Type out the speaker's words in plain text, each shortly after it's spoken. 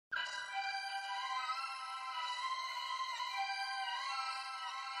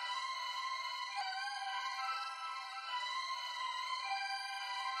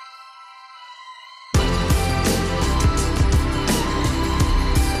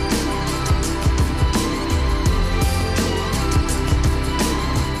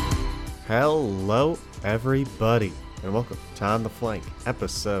Hello, everybody, and welcome to On the Flank,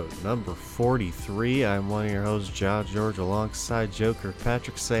 episode number 43. I'm one of your hosts, John George, alongside Joe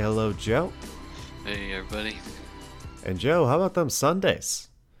Kirkpatrick. Say hello, Joe. Hey, everybody. And Joe, how about them Sundays?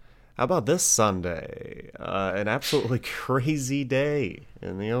 How about this Sunday? An absolutely crazy day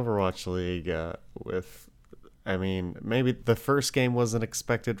in the Overwatch League maybe the first game was an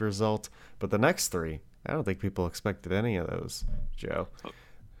expected result, but the next three, I don't think people expected any of those, Joe.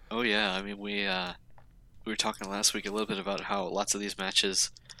 Oh yeah, I mean we were talking last week a little bit about how lots of these matches,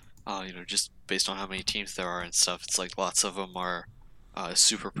 just based on how many teams there are and stuff, it's like lots of them are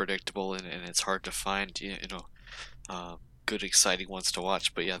super predictable and it's hard to find good exciting ones to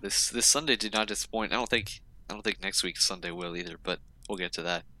watch. But yeah, this Sunday did not disappoint. I don't think next week's Sunday will either, but we'll get to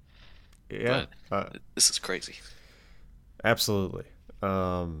that. Yeah, But this is crazy. absolutely.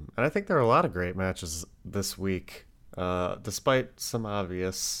 And I think there are a lot of great matches this week, despite some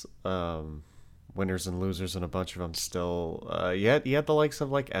obvious winners and losers and a bunch of them still. You had the likes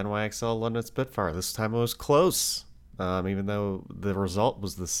of like NYXL, London Spitfire. This time it was close, even though the result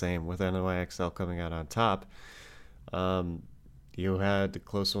was the same with NYXL coming out on top. You had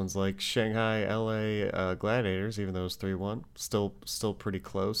close ones like Shanghai, LA Gladiators, even though it was 3-1, still pretty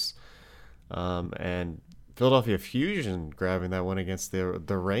close. And Philadelphia Fusion grabbing that one against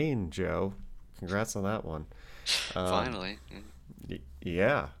the Reign, Joe. Congrats on that one. Finally.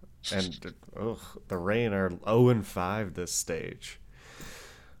 Yeah, and the Reign are 0-5 this stage.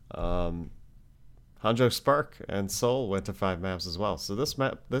 Hangzhou Spark and Seoul went to 5 maps as well. So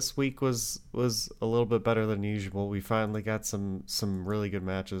this week was a little bit better than usual. We finally got some really good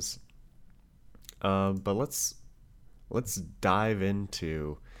matches. But let's dive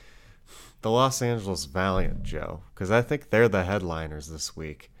into the Los Angeles Valiant, Joe, because I think they're the headliners this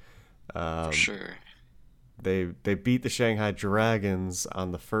week. For sure. They beat the Shanghai Dragons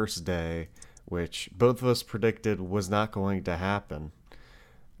on the first day, which both of us predicted was not going to happen,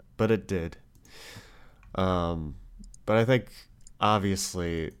 but it did. But I think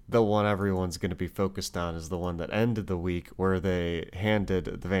obviously the one everyone's going to be focused on is the one that ended the week, where they handed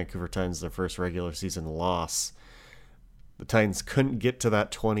the Vancouver Titans their first regular season loss. The Titans couldn't get to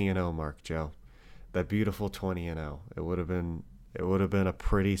that 20-0 mark, Joe. That beautiful 20-0. It would have been a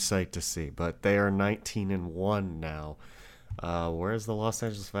pretty sight to see, but they are 19-1 now. Whereas the Los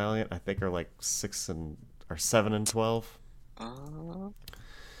Angeles Valiant, I think, are like 7-12.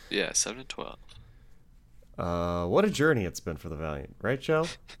 Yeah, 7-12. What a journey it's been for the Valiant, right, Joe?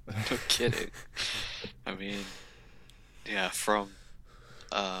 No kidding. I mean, yeah, from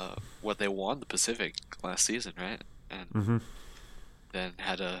what they won the Pacific last season, right? And then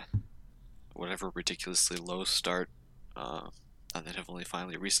had a whatever ridiculously low start, and then have only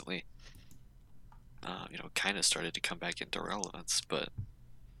finally recently, kind of started to come back into relevance. But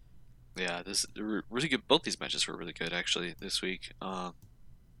yeah, this really good. Both these matches were really good actually this week, and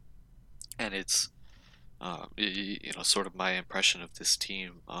it's sort of my impression of this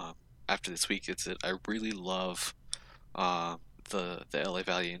team after this week is that I really love the LA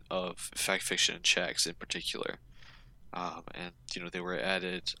Valiant of Fact Fiction and Shax in particular. And they were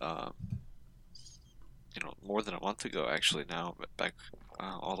added more than a month ago actually now, back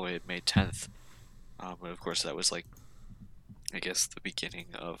all the way at May 10th. But of course that was like, I guess, the beginning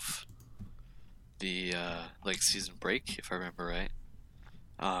of the season break, if I remember right.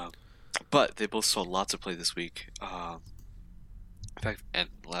 But they both saw lots of play this week. In fact, and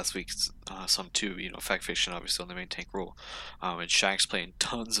last week some too. Fact Fiction obviously on the main tank role, and Shax playing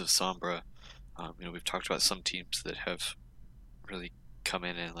tons of Sombra. We've talked about some teams that have really come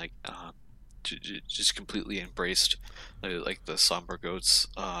in and just completely embraced like the Sombra Goats,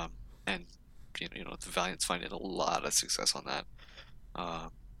 and the Valiant's finding a lot of success on that.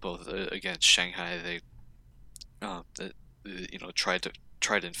 Both against Shanghai, they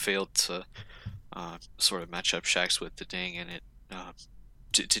tried and failed to sort of match up Shax with the Ding, and it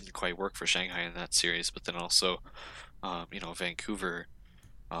didn't quite work for Shanghai in that series. But then also, Vancouver.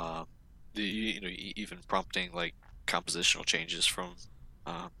 Even prompting like compositional changes from,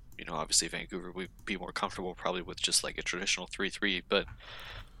 obviously Vancouver would be more comfortable probably with just like a traditional 3-3, but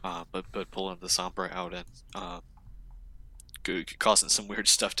pulling the Sombra out and causing some weird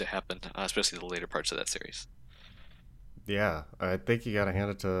stuff to happen, especially the later parts of that series. Yeah, I think you got to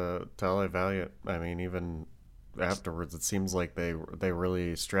hand it to LA Valiant. I mean, even afterwards, it seems like they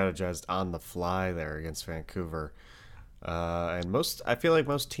really strategized on the fly there against Vancouver. And I feel like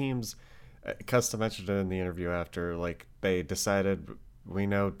most teams, Custa mentioned it in the interview after, like they decided, we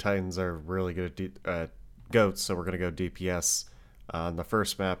know Titans are really good at goats, so we're gonna go DPS. On the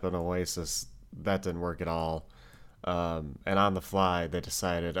first map in Oasis, that didn't work at all. And on the fly, they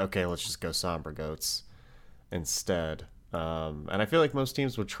decided, okay, let's just go Sombra Goats instead. And I feel like most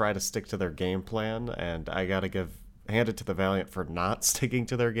teams would try to stick to their game plan, and I gotta hand it to the Valiant for not sticking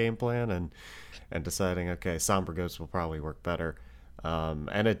to their game plan and deciding, okay, Sombra Goats will probably work better.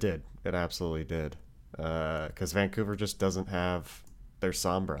 And it did. It absolutely did. Because Vancouver just doesn't have their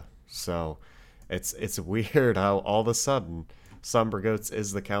Sombra. So it's weird how all of a sudden Sombra Goats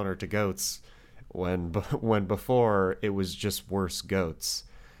is the counter to Goats when before it was just worse Goats.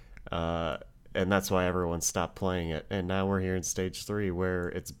 And that's why everyone stopped playing it. And now we're here in stage 3 where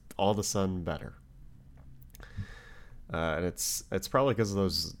it's all of a sudden better. And it's probably because of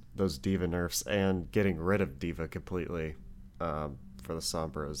those D.Va nerfs, and getting rid of D.Va completely for the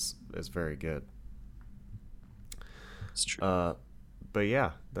Sombra is very good. It's true. But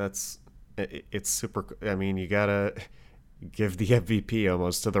yeah, it's super. I mean, you gotta give the MVP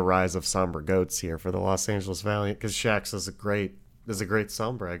almost to the rise of Sombra Goats here for the Los Angeles Valiant, because Shaxx is a great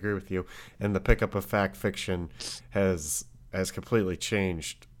Sombra. I agree with you, and the pickup of Fact Fiction has completely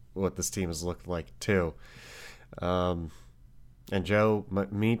changed what this team has looked like too. And Joe,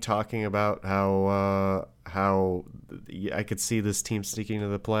 me talking about how I could see this team sneaking to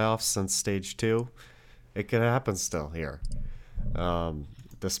the playoffs since stage 2, it could happen still here,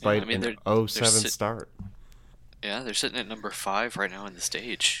 despite an 0-7 start. Yeah, they're sitting at number 5 right now in the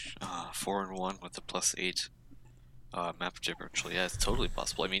stage, 4-1 with a +8 map differential. Yeah, it's totally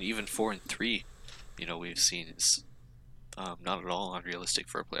possible. I mean, even 4-3, we've seen is not at all unrealistic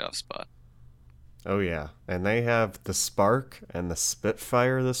for a playoff spot. Oh yeah, and they have the Spark and the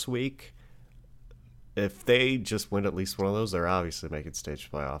Spitfire this week. If they just win at least one of those, they're obviously making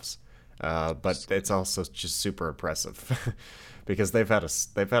stage playoffs. But it's also just super impressive because they've had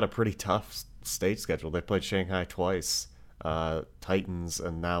a pretty tough stage schedule. They played Shanghai twice, Titans,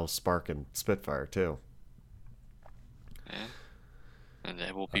 and now Spark and Spitfire too. Yeah, and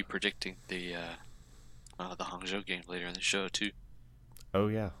we'll be predicting the Hangzhou game later in the show too. Oh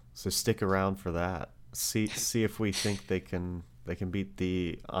yeah, so stick around for that. See if we think they can beat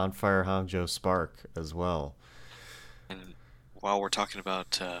the on fire Hangzhou Spark as well. And while we're talking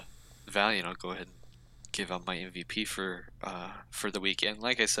about Valiant, I'll go ahead and give out my MVP for the weekend.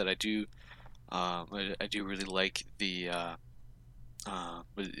 Like I said, I do really like the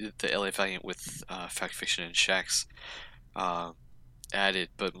LA Valiant with Fact Fiction and Shaxx added,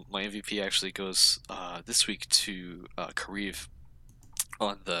 but my MVP actually goes this week to Kariv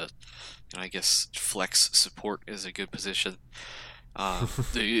on the, I guess flex support is a good position. A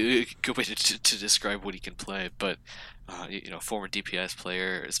good way to describe what he can play, but former DPS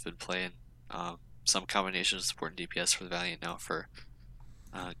player, has been playing some combination of support and DPS for the Valiant now for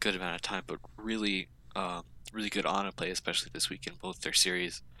a good amount of time, but really good Ana play, especially this week in both their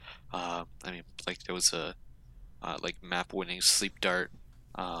series. I mean, like there was a map winning sleep dart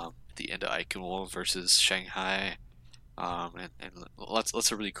at the end of Iconwolf versus Shanghai. And lots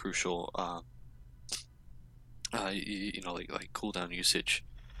of really crucial, like cooldown usage.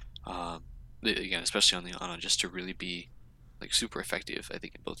 Again, especially on the Ana, just to really be like super effective, I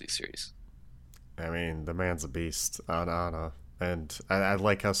think, in both these series. I mean, the man's a beast on Ana, and I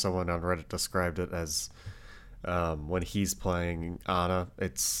like how someone on Reddit described it as when he's playing Ana,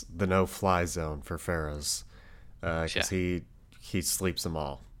 it's the no-fly zone for Pharaohs, because he sleeps them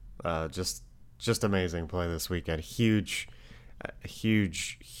all. Just amazing play this weekend. Huge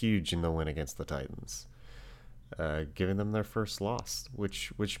in the win against the Titans, giving them their first loss,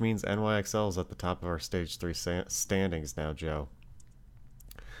 which means NYXL is at the top of our stage 3 standings now, Joe.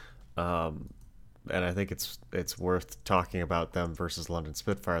 And I think it's worth talking about them versus London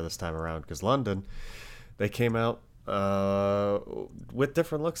Spitfire this time around, because London, they came out with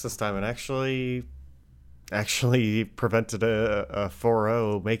different looks this time and actually prevented a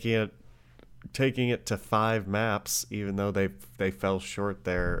 4-0, taking it to 5 maps, even though they fell short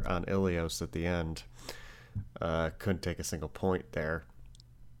there on Ilios at the end. Couldn't take a single point there.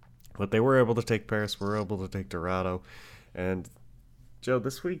 But they were able to take Paris, were able to take Dorado. And, Joe,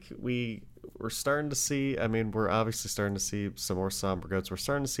 this week we're starting to see, I mean, we're obviously starting to see some more Sombra Goats. We're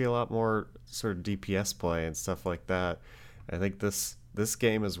starting to see a lot more sort of DPS play and stuff like that. I think this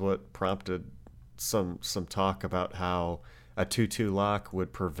game is what prompted some talk about how a 2-2 lock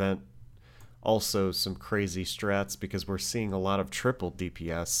would prevent also some crazy strats, because we're seeing a lot of triple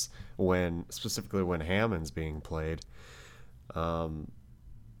DPS specifically when Hammond's being played. So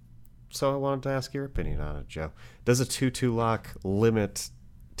I wanted to ask your opinion on it, Joe. Does a 2-2 lock limit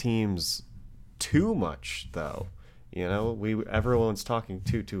teams too much, though? Everyone's talking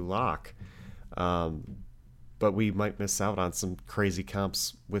 2-2 lock, but we might miss out on some crazy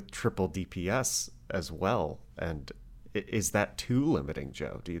comps with triple DPS as well. And is that too limiting,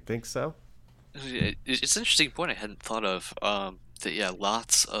 Joe? Do you think so? It's an interesting point I hadn't thought of. That yeah,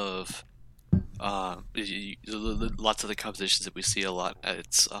 lots of the compositions that we see a lot at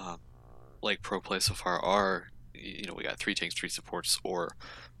its like pro play so far are we got three tanks, three supports, or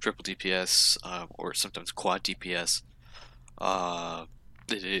triple DPS, or sometimes quad DPS, uh,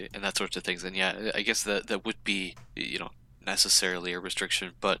 and that sorts of things. And yeah, I guess that would be necessarily a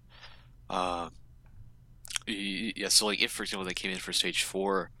restriction, but yeah. So like if for example they came in for stage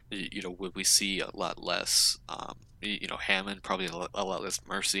four, would we see a lot less Hammond, probably a lot less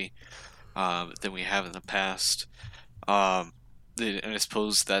Mercy than we have in the past. Um, and I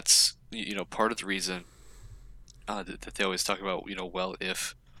suppose that's part of the reason that they always talk about well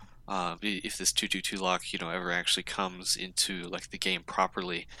if this 222 lock ever actually comes into like the game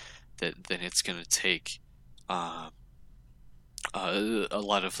properly, that then it's gonna take um, a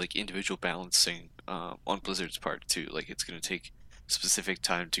lot of like individual balancing on Blizzard's part too. Like it's gonna take specific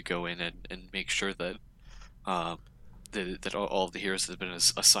time to go in and make sure that um, that all of the heroes that have been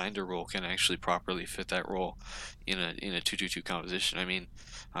assigned a role can actually properly fit that role in a 2-2-2 composition. I mean,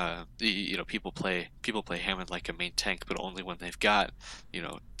 people play Hammond like a main tank, but only when they've got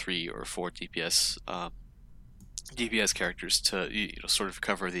 3 or 4 DPS characters to sort of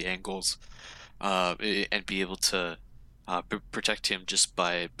cover the angles and be able to protect him just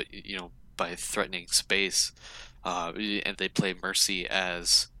by threatening space. And they play Mercy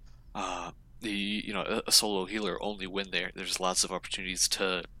as a solo healer only when there's lots of opportunities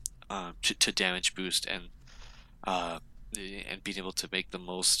to damage boost uh, and being able to make the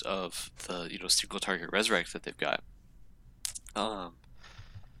most of the single target resurrect that they've got. Um,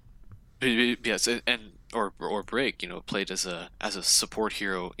 yes, and or break played as a support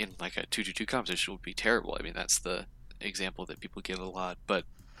hero in like a 2-2-2 competition would be terrible. I mean that's the example that people give a lot, but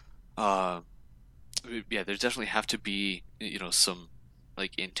um, yeah, there definitely have to be some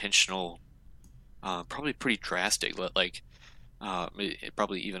like intentional, probably pretty drastic, like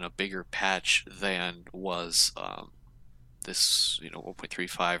probably even a bigger patch than was this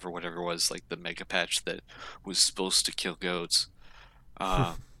 1.35 or whatever it was, like the mega patch that was supposed to kill goats.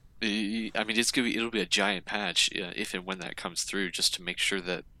 Uh, I mean, it'll be a giant patch if and when that comes through, just to make sure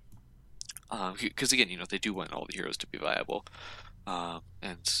that because again, they do want all the heroes to be viable,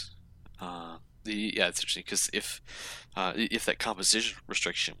 and yeah, it's interesting because if that composition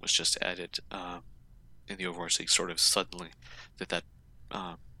restriction was just added in the Overwatch League sort of suddenly, that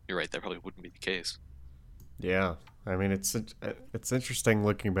you're right, that probably wouldn't be the case. Yeah, I mean it's interesting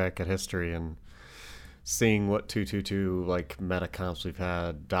looking back at history and seeing what 222 like meta comps we've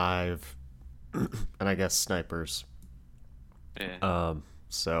had, dive, and I guess snipers. Yeah.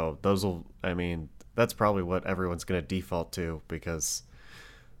 So those will, I mean, that's probably what everyone's going to default to because,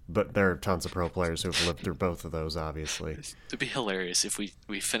 but there are tons of pro players who've lived through both of those, obviously. It'd be hilarious if we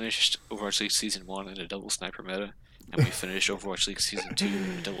finished Overwatch League Season 1 in a double sniper meta, and we finished Overwatch League Season 2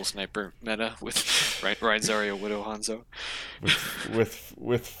 in a double sniper meta with Ryan Zarya, Widow, Hanzo.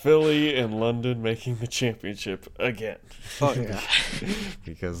 With Philly and London making the championship again. Oh yeah.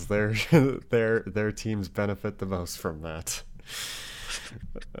 Because their teams benefit the most from that.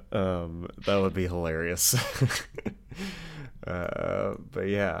 That would be hilarious. But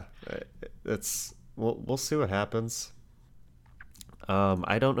yeah, we'll see what happens.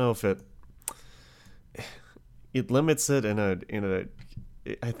 I don't know if it limits it in a.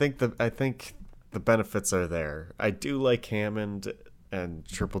 I think the benefits are there. I do like Hammond and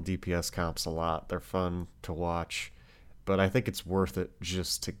triple DPS comps a lot. They're fun to watch, but I think it's worth it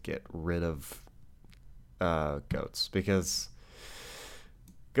just to get rid of goats because.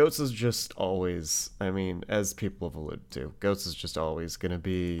 Goats is just always, I mean, as people have alluded to, Goats is just always going to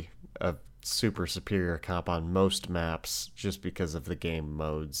be a super superior comp on most maps just because of the game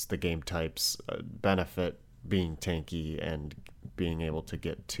modes, the game types benefit being tanky and being able to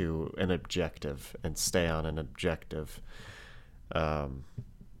get to an objective and stay on an objective and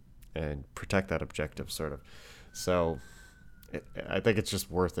protect that objective, sort of. So I think it's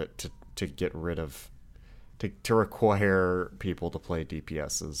just worth it to get rid of. To require people to play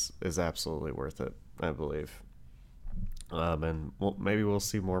DPS is absolutely worth it, I believe. And maybe we'll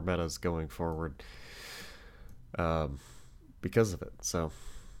see more metas going forward because of it. So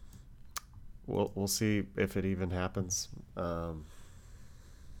we'll see if it even happens. But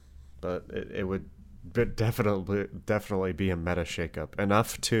it would definitely be a meta shakeup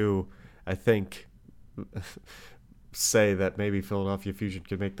enough to, I think, say that maybe Philadelphia Fusion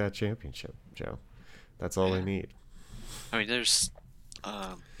could make that championship, Joe. That's all they need. I mean, there's,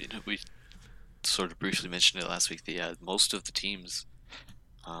 we sort of briefly mentioned it last week. Most of the teams,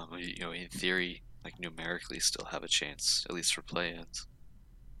 in theory, like numerically still have a chance, at least for play-ins.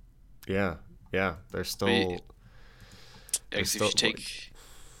 Yeah, yeah, But they're if still you take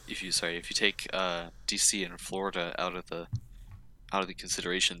if you take DC and Florida out of the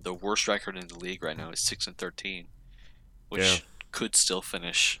consideration, the worst record in the league right now is 6-13, yeah, which could still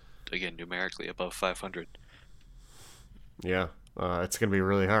finish again numerically above 500. yeah. It's gonna be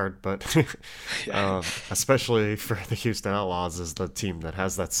really hard, but Yeah. especially for the Houston Outlaws as the team that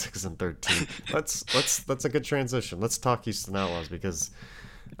has that 6-13. That's a good transition. Let's talk Houston Outlaws because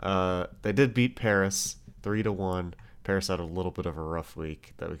they did beat Paris 3-1. Paris had a little bit of a rough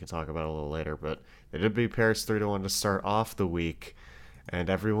week that we can talk about a little later, but they did beat Paris 3-1 to start off the week, and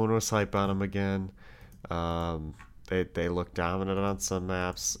everyone was hype on them again. They look dominant on some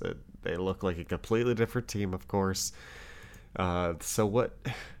maps. They look like a completely different team, of course. So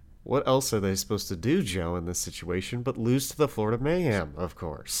what else are they supposed to do, Joe, in this situation but lose to the Florida Mayhem, of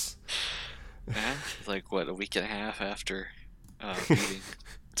course? Yeah, like what, a week and a half after beating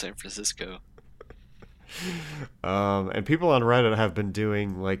San Francisco. And people on Reddit have been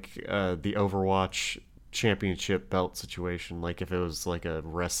doing like the Overwatch championship belt situation, like if it was like a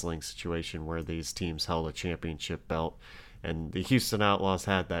wrestling situation where these teams held a championship belt, and the Houston Outlaws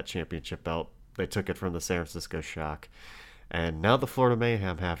had that championship belt. They took it from the San Francisco Shock, and now the Florida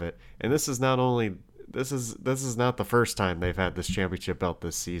Mayhem have it. And this is not only this is not the first time they've had this championship belt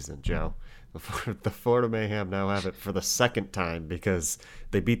this season, Joe. The Florida Mayhem now have it for the second time because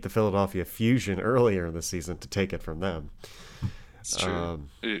they beat the Philadelphia Fusion earlier in the season to take it from them. It's true.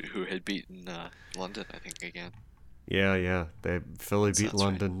 Who had beaten London, I think, again. Yeah. Philly beat Sounds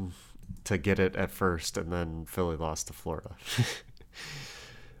London to get it at first, and then Philly lost to Florida.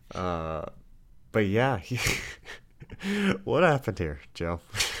 But yeah, what happened here, Joe?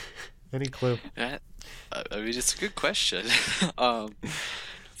 Any clue? That, I mean, it's a good question.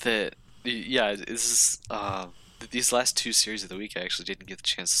 That yeah, this is these last two series of the week I actually didn't get the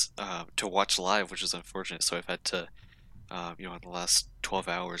chance to watch live, which is unfortunate. So I've had to in the last 12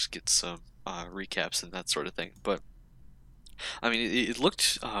 hours get some recaps and that sort of thing. But I mean, it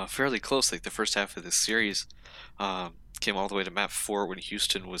looked fairly close. Like the first half of this series came all the way to map 4 when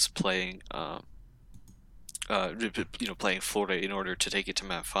Houston was playing. Playing Florida in order to take it to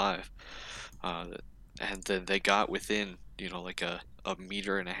map 5, and then they got within like a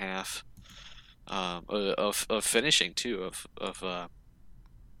meter and a half of finishing too. I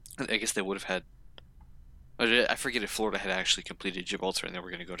guess they would have had. I forget if Florida had actually completed Gibraltar and they were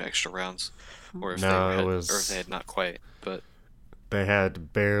going to go to extra rounds, or if or if they had not quite. But they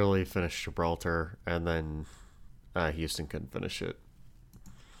had barely finished Gibraltar, and then Houston couldn't finish it.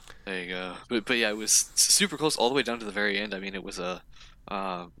 There you go. But yeah, it was super close all the way down to the very end. I mean, it was I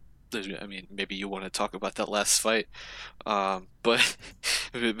mean, maybe you want to talk about that last fight, but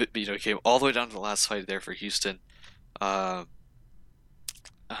it came all the way down to the last fight there for Houston. And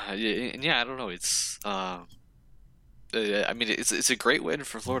yeah, I don't know. It's I mean, it's a great win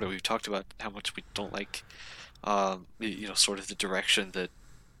for Florida. We've talked about how much we don't like, sort of the direction that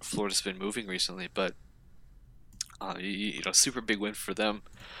Florida's been moving recently, but super big win for them.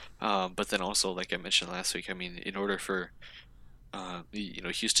 But then also, like I mentioned last week, I mean, in order for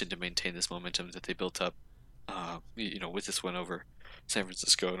Houston to maintain this momentum that they built up, with this win over San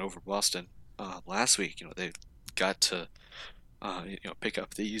Francisco and over Boston last week, they've got to pick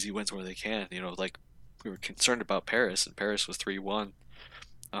up the easy wins where they can. Like we were concerned about Paris, and Paris was 3-1,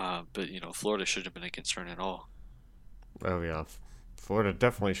 but Florida shouldn't have been a concern at all. Oh yeah, Florida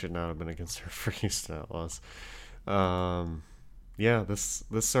definitely should not have been a concern for Houston Outlaws. Yeah, this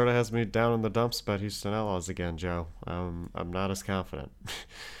sort of has me down in the dumps about Houston Outlaws again, Joe. I'm not as confident.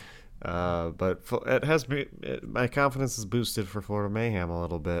 But it has me. My confidence is boosted for Florida Mayhem a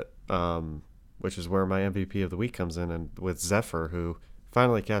little bit, which is where my MVP of the week comes in, and with Zephyr, who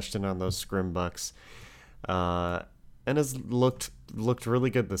finally cashed in on those scrim bucks, and has looked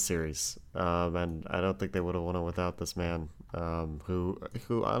really good this series. And I don't think they would have won it without this man, who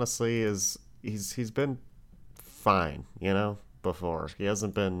honestly he's been fine, before. He's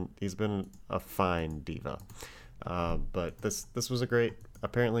been a fine diva. But this was a great,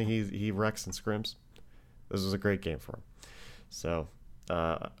 apparently he wrecks and scrims. This was a great game for him. So,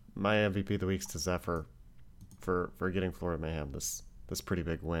 my MVP of the week's to Zephyr for getting Florida Mayhem this pretty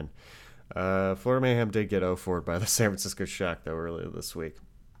big win. Florida Mayhem did get 0-4'd by the San Francisco Shock though earlier this week.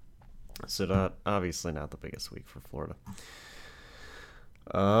 So obviously not the biggest week for Florida.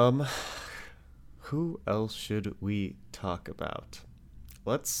 Who else should we talk about?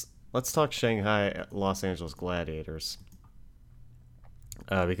 Let's talk Shanghai Los Angeles Gladiators.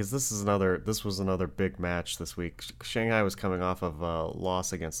 Because this was another big match this week. Shanghai was coming off of a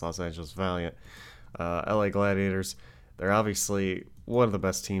loss against Los Angeles Valiant. LA Gladiators, they're obviously one of the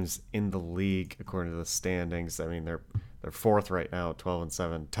best teams in the league according to the standings. I mean, they're fourth right now at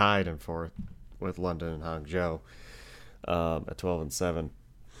 12-7, tied in fourth with London and Hangzhou at 12-7.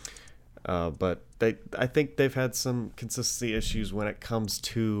 But I think they've had some consistency issues when it comes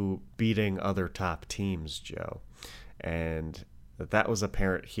to beating other top teams, Joe, and that was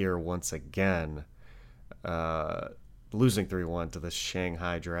apparent here once again. Losing 3-1 to the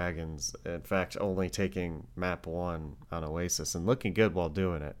Shanghai Dragons. In fact, only taking map 1 on Oasis and looking good while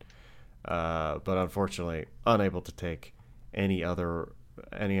doing it. But unfortunately, unable to take any other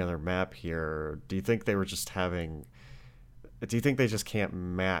map here. Do you think they were just having? Do you think they just can't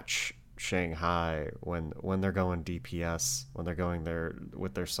match Shanghai when they're going DPS, when they're going there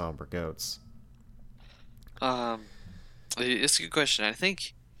with their somber goats? It's a good question. I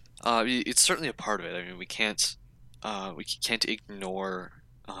think it's certainly a part of it. I mean, we can't ignore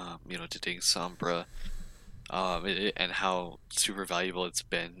Diding Sombra and how super valuable it's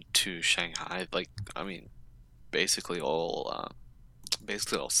been to Shanghai. Like, I mean, basically all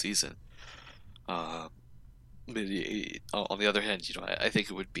season. Uh, on the other hand, I think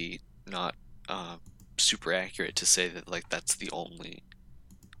it would be not super accurate to say that like that's the only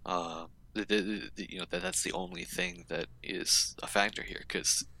that's the only thing that is a factor here,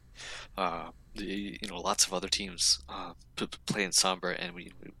 because lots of other teams play in Sombra, and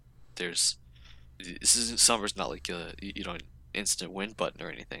there's Sombra's not like an instant win button or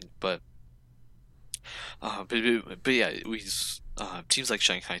anything, but yeah, we teams like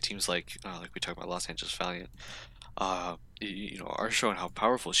Shanghai, teams like we talked about Los Angeles Valiant, are showing how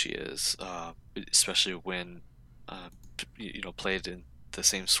powerful she is, especially when played in the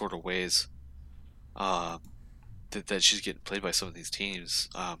same sort of ways that she's getting played by some of these teams.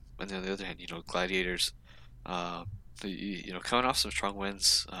 And then on the other hand, Gladiators, coming off some strong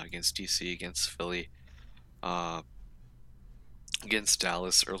wins against DC, against Philly, uh, against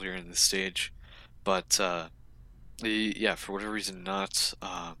Dallas earlier in the stage, but yeah, for whatever reason, not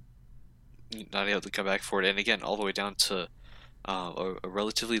able to come back for it. And again, all the way down to a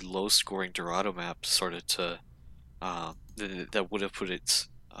relatively low-scoring Dorado map, sort of that would have put it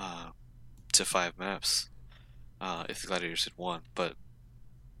to 5 maps if the Gladiators had won. But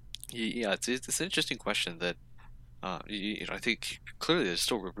yeah, it's an interesting question that I think clearly they're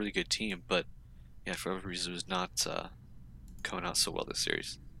still a really good team, but yeah, for whatever reason, it was not coming out so well this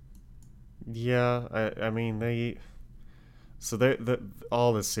series. Yeah, I mean they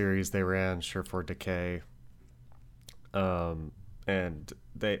all this series they ran Surefour Decay, and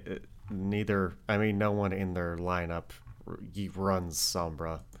they neither. I mean, no one in their lineup runs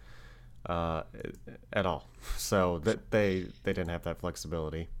Sombra uh, at all, so that they didn't have that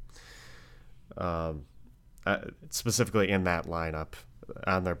flexibility. Um, Specifically in that lineup,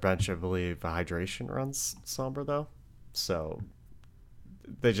 on their bench, I believe Hydration runs Sombra though, so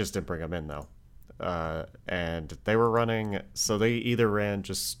they just didn't bring him in though. And they were running, so they either ran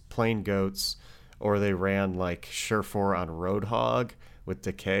just plain goats, or they ran like Surefour on Roadhog with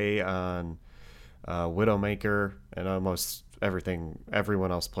Decay on Widowmaker, and almost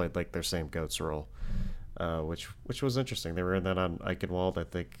everyone else played like their same goats role, which was interesting. They were in that on Eichenwald, I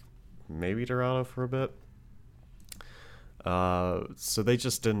think, maybe Dorado for a bit. So they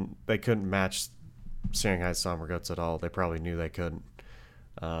couldn't match Shanghai's Somber Goats at all. They probably knew they couldn't.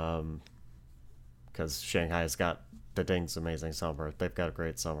 Because Shanghai's got the Ding's amazing Sombra. They've got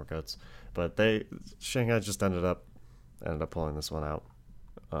great Somber Goats. But Shanghai just ended up pulling this one out.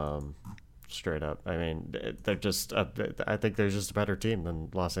 Straight up. I mean, they're just, I think they're just a better team than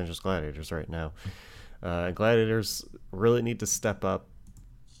Los Angeles Gladiators right now. And Gladiators really need to step up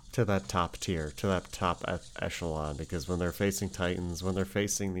to that top tier, to that top echelon, because when they're facing Titans, when they're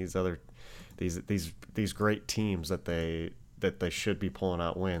facing these great teams that they should be pulling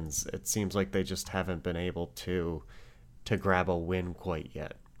out wins, it seems like they just haven't been able to grab a win quite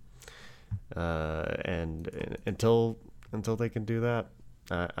yet. And until they can do that,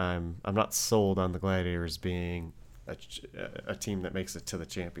 I'm not sold on the Gladiators being a team that makes it to the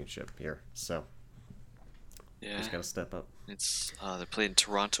championship here. So Yeah, just gotta step up. it's they're playing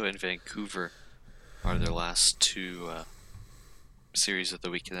Toronto and Vancouver are their last two series of the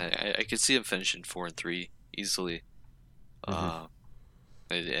weekend. I could see them finishing 4-3 easily. Mm-hmm. Uh,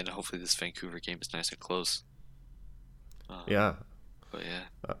 and hopefully this Vancouver game is nice and close. Yeah, But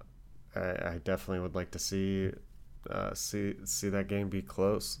yeah, I definitely would like to see that game be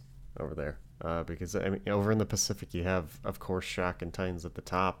close over there. Because I mean, over in the Pacific, you have, of course, Shock and Titans at the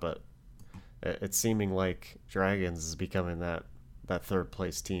top, but it's seeming like Dragons is becoming that that third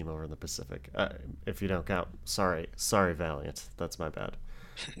place team over in the Pacific. If you don't count, sorry, Valiant. That's my bad.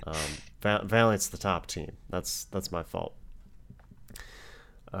 Valiant's the top team. That's my fault.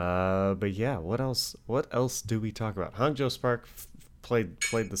 But yeah, what else? What else do we talk about? Hangzhou Spark played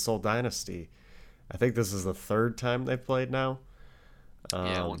the Seoul Dynasty. I think this is the third time they've played now.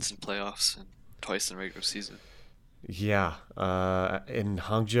 Yeah, once in playoffs and twice in regular season. Yeah, and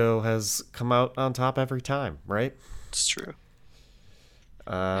Hangzhou has come out on top every time, right? It's true.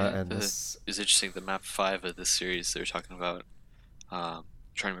 And this is interesting. The map 5 of this series they're talking about. I'm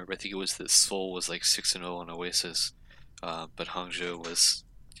trying to remember. I think it was that Seoul was like 6-0 on Oasis, but Hangzhou was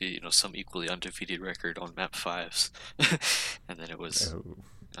some equally undefeated record on map 5s, and then it was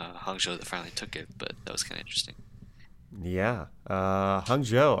Hangzhou that finally took it. But that was kind of interesting. Yeah,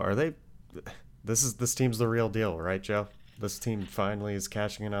 Hangzhou, are they? This team's the real deal, right, Joe? This team finally is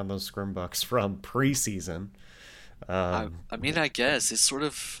cashing in on those scrimbucks from preseason. I mean, I guess it's sort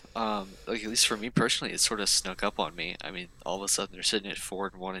of like, at least for me personally, it sort of snuck up on me. I mean, all of a sudden they're sitting at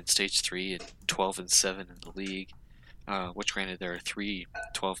 4-1 in stage 3 and 12-7 in the league. Which, granted, there are 3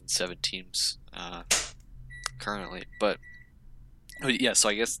 12-7 teams currently, but yeah. So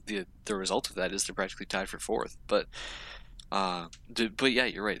I guess the result of that is they're practically tied for 4th. But yeah,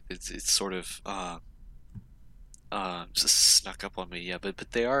 you're right. It's sort of just snuck up on me. Yeah, but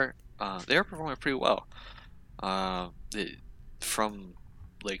they are performing pretty well. From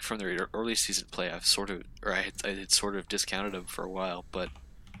their early season play, I had sort of discounted them for a while, but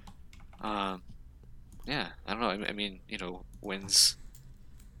yeah, I don't know. I mean, wins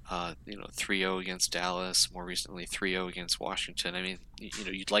 3-0 against Dallas, more recently 3-0 against Washington. I mean,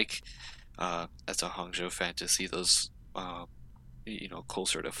 you'd like as a Hangzhou fan to see those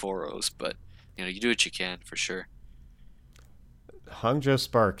closer to 4-0s, but you do what you can for sure. Hangzhou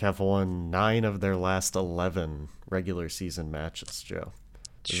Spark have won 9 of their last 11 regular season matches, Joe.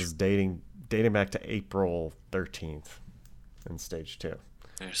 This is dating back to April 13th in stage 2.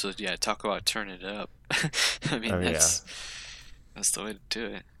 So yeah, talk about turning it up. I mean, that's the way to do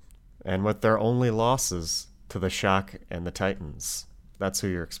it. And with their only losses to the Shock and the Titans, that's who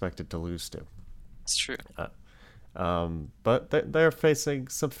you're expected to lose to. It's true. But they're facing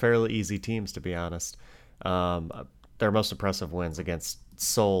some fairly easy teams, to be honest. Their most impressive wins against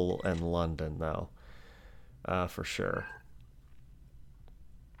Seoul and London, though, for sure.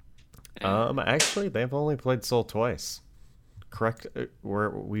 Actually, they've only played Seoul twice. Correct?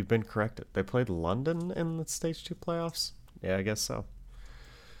 We've been corrected. They played London in the Stage 2 playoffs? Yeah, I guess so.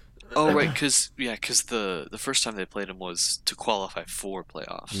 Oh, right, because the first time they played them was to qualify for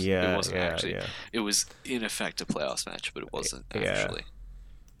playoffs. Yeah, it wasn't actually. Yeah. It was in effect a playoffs match, but it wasn't actually.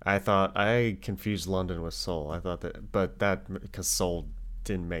 I confused London with Seoul. I thought because Seoul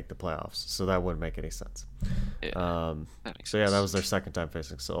didn't make the playoffs, so that wouldn't make any sense. Yeah, that makes sense. Yeah, that was their second time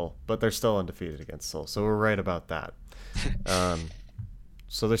facing Seoul, but they're still undefeated against Seoul, so we're right about that.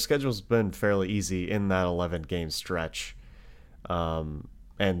 So their schedule's been fairly easy in that 11-game stretch, and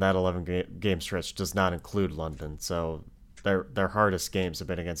that 11-game stretch does not include London. So their hardest games have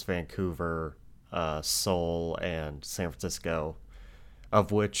been against Vancouver, Seoul, and San Francisco,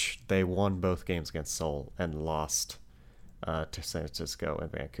 of which they won both games against Seoul and lost to San Francisco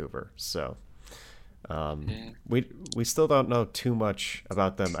and Vancouver. So we still don't know too much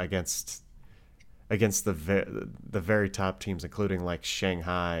about them against the very top teams, including like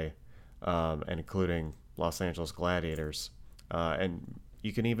Shanghai, and including Los Angeles Gladiators, and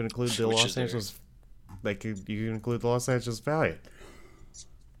you can even include the Los Angeles. You can include the Los Angeles Valiant.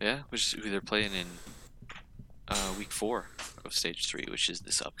 Yeah, which is who they're playing in week 4 of stage 3, which is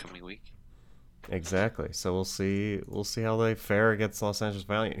this upcoming week. Exactly. So we'll see how they fare against Los Angeles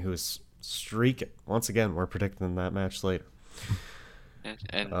Valiant, who is streaking. Once again, we're predicting that match later.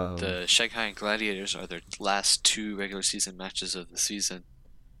 And the Shanghai Gladiators are their last 2 regular season matches of the season.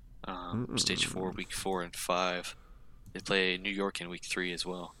 Stage 4, week 4 and 5. They play New York in week 3 as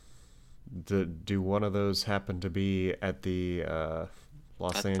well. Do one of those happen to be at the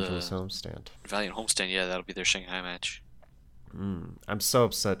Los Angeles homestand? Valiant homestand, yeah, that'll be their Shanghai match. I'm so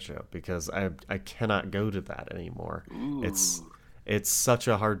upset, Joe, because I cannot go to that anymore. Ooh. It's such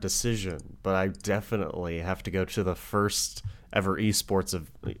a hard decision, but I definitely have to go to the first ever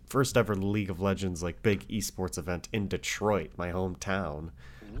League of Legends big esports event in Detroit, my hometown.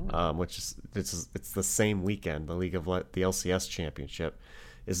 Which is it's the same weekend. The the LCS Championship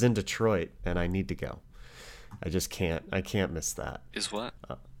is in Detroit, and I need to go. I just can't. I can't miss that. Is what?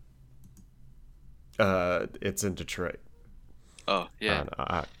 It's in Detroit. Oh yeah.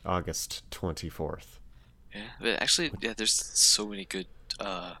 On August 24th. Yeah, but actually, yeah. There's so many good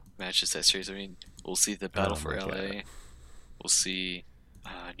matches that series. I mean, we'll see the Battle for LA. We'll see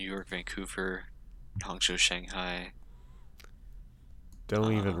New York, Vancouver, Hangzhou, Shanghai.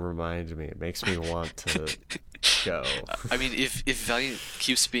 Don't even remind me. It makes me want to go. I mean, if Valiant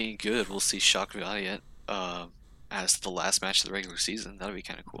keeps being good, we'll see Shock Valiant as the last match of the regular season. That'd be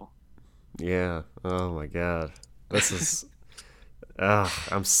kind of cool. Yeah. Oh my god. This is.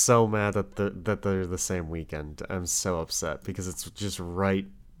 I'm so mad that they're the same weekend. I'm so upset because it's just right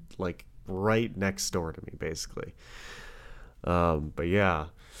next door to me, basically. But yeah,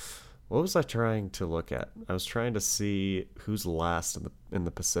 what was I trying to look at? I was trying to see who's last in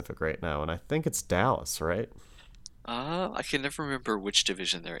the Pacific right now, and I think it's Dallas, right? I can never remember which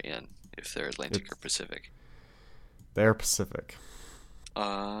division they're in, if they're Atlantic or It's Pacific. they're Pacific.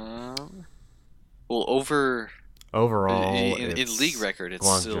 Um, well, over Overall, in league it's record,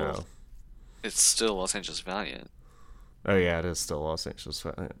 Guangzhou. it's still Los Angeles Valiant, Oh yeah, it is still Los Angeles.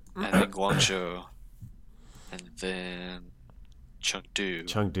 and then Guangzhou, and then Chengdu,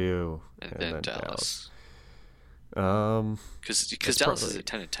 Chengdu, and and then then Dallas. Dallas. Um, Because it's Dallas is probably at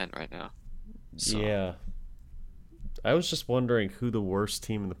 10-10 right now. So yeah. I was just wondering who the worst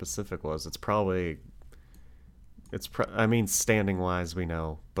team in the Pacific was. I mean, standing wise, we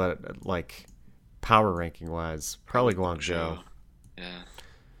know, but like power ranking wise, probably Guangzhou. Yeah.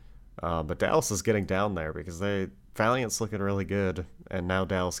 But Dallas is getting down there because Valiant's looking really good, and now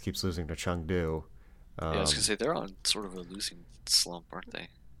Dallas keeps losing to Chengdu. Yeah, I was gonna Um, say they're on sort of a losing slump, aren't they? I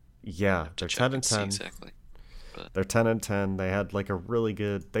yeah, have to they're check 10 and and see 10. exactly. But They're 10 and 10. They had like a really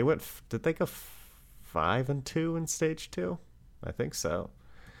good. They went. Did they go 5-2 in stage two? I think so.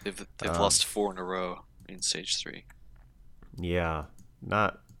 they've Um, lost four in a row in stage three. yeah,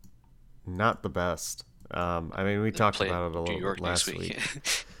 not not the best. I mean, we They're talked playing about it a New little bit York next last week.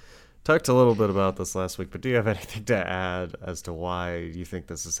 week. Talked a little bit about this last week, but do you have anything to add as to why you think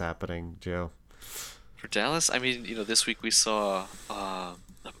this is happening, Joe? For Dallas, I mean, this week we saw a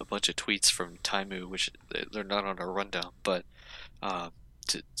bunch of tweets from Taimu, which they're not on our rundown, but uh,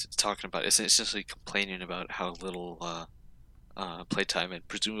 talking about essentially complaining about how little playtime and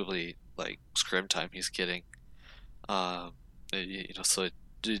presumably like scrim time he's getting. Um, so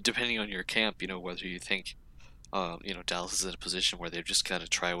depending on your camp, whether you think Dallas is in a position where they've just got to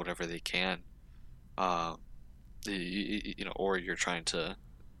try whatever they can, um, or you're trying to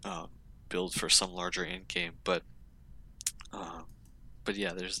um, build for some larger end game. Um, but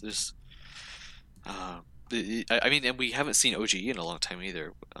yeah, there's I mean, and we haven't seen OGE in a long time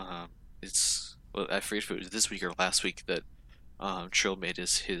either. It's well, I forget if it was this week or last week that Trill made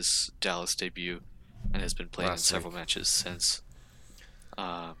his Dallas debut and has been playing in Last week. several matches since.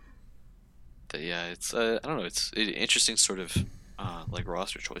 Um, yeah, it's I don't know, it's interesting sort of like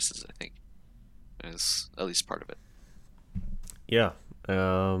roster choices. I think is at least part of it. Yeah,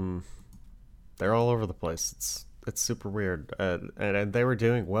 they're all over the place. It's super weird, and they were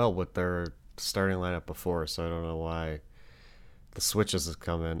doing well with their starting lineup before, so I don't know why the switches have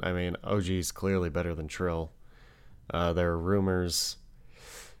come in. I mean, OG's clearly better than Trill. There are rumors.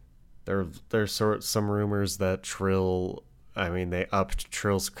 There's some rumors that Trill. I mean, they upped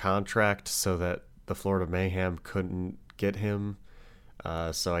Trill's contract so that the Florida Mayhem couldn't get him.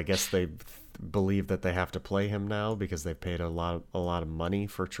 So I guess they believe that they have to play him now because they paid a lot of money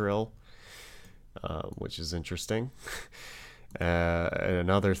for Trill, which is interesting. And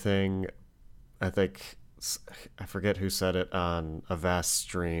another thing, I think I forget who said it on a Vast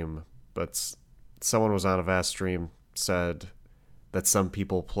stream, but someone was on a Vast stream said that some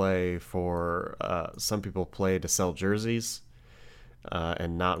people play to sell jerseys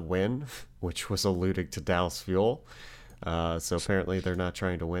and not win, which was alluding to Dallas Fuel. So apparently they're not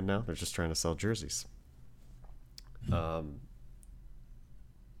trying to win now; they're just trying to sell jerseys,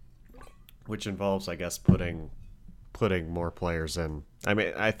 which involves, I guess, putting more players in. I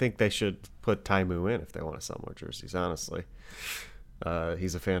mean, I think they should put Taimu in if they want to sell more jerseys. Honestly,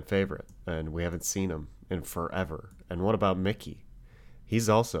 he's a fan favorite, and we haven't seen him in forever. And what about Mickey? He's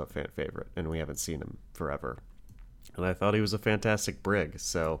also a fan favorite, and we haven't seen him forever. And I thought he was a fantastic brig.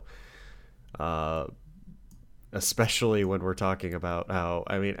 So, especially when we're talking about how,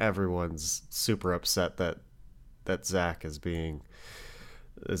 I mean, everyone's super upset that Zach is being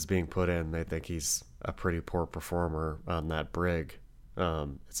put in. They think he's a pretty poor performer on that brig.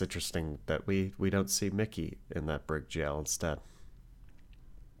 It's interesting that we don't see Mickey in that brig jail instead,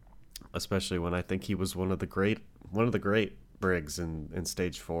 especially when I think he was one of the great brigs in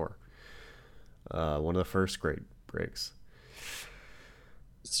stage 4. One of the first great brigs.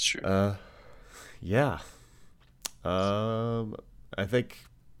 It's true. Yeah. I think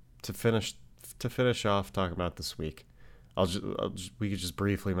to finish off talking about this week, we could just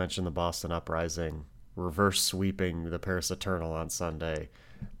briefly mention the Boston Uprising reverse sweeping the Paris Eternal on Sunday.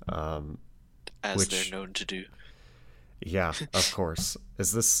 As they're Which, known to do. yeah, of course.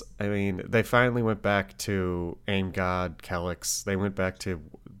 Is this? I mean, they finally went back to Aim God, Calyx. They went back to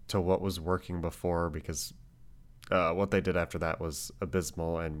what was working before, because what they did after that was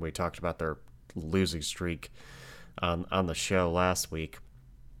abysmal, and we talked about their losing streak on the show last week.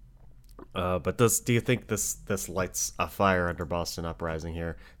 But do you think this lights a fire under Boston Uprising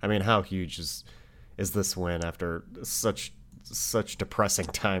here? I mean, how huge is this win after such depressing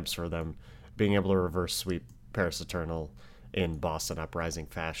times for them, being able to reverse sweep Paris Eternal in Boston Uprising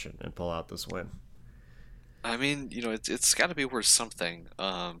fashion and pull out this win? I mean, it's got to be worth something.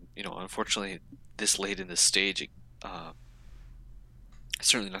 Unfortunately, this late in the stage, it's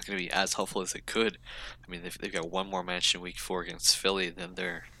certainly not going to be as helpful as it could. I mean, they've got one more match in week 4 against Philly, then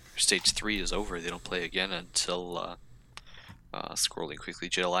their stage 3 is over. They don't play again until scrolling quickly,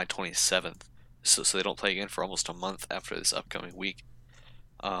 July 27th. So they don't play again for almost a month after this upcoming week.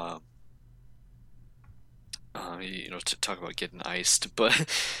 To talk about getting iced, but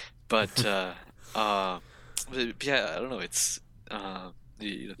yeah, I don't know. It's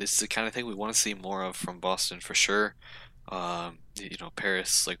this is the kind of thing we want to see more of from Boston for sure.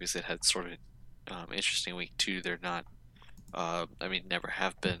 Paris, like we said, had sort of interesting week 2. They're not, never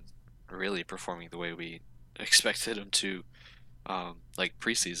have been really performing the way we expected them to, like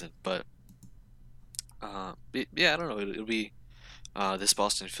preseason. But yeah, I don't know. It'll be this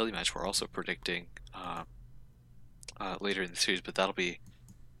Boston Philly match. We're also predicting later in the series, but that'll be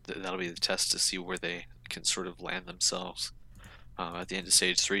the test to see where they can sort of land themselves at the end of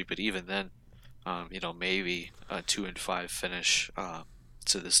stage 3. But even then, maybe a 2-5 finish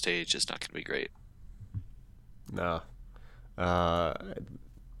to the stage is not going to be great. No. I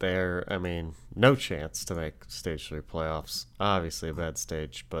mean, no chance to make stage 3 playoffs. Obviously a bad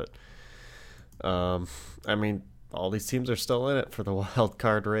stage, but I mean, all these teams are still in it for the wild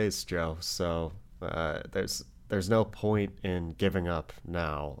card race, Joe. So there's no point in giving up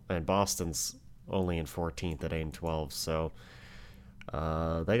now. And Boston's only in 14th at 8-12, so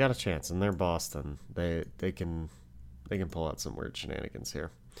they got a chance, and they're Boston. They can pull out some weird shenanigans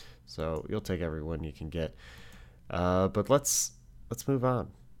here. So you'll take every win you can get. But let's move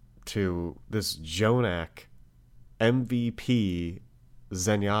on to this JJoNak MVP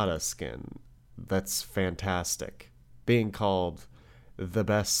Zenyatta skin. That's fantastic. Being called the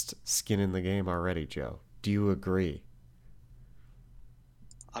best skin in the game already, Joe. Do you agree?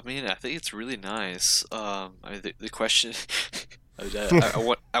 I mean, I think it's really nice. The question,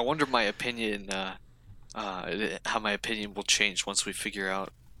 I wonder my opinion, how my opinion will change once we figure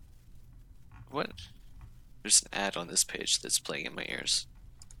out what. There's an ad on this page that's playing in my ears.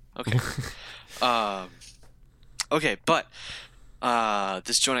 Okay. Okay, but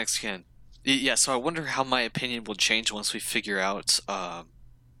this JJoNak skin. Yeah, so I wonder how my opinion will change once we figure out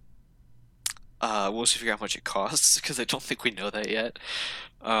once we figure out how much it costs, because I don't think we know that yet.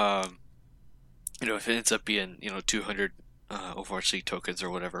 If it ends up being 200 Overwatch League tokens or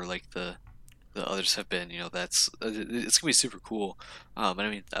whatever, like the others have been, it's gonna be super cool. And I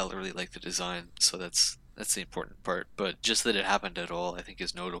mean, I really like the design, so that's the important part. But just that it happened at all, I think,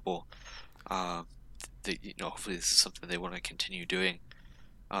 is notable. Hopefully this is something they want to continue doing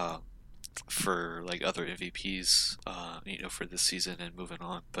for like other MVPs, for this season and moving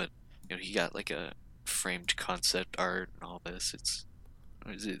on. But he got like a framed concept art and all this.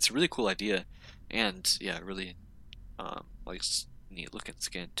 It's a really cool idea, and yeah, really like neat looking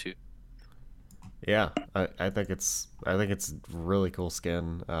skin too. Yeah, I think it's really cool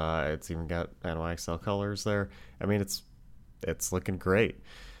skin. It's even got NYXL colors there. I mean, it's looking great.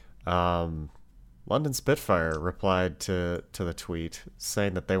 London Spitfire replied to the tweet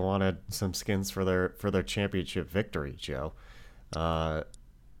saying that they wanted some skins for their championship victory, Joe.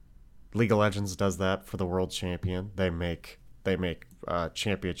 League of Legends does that for the world champion. They make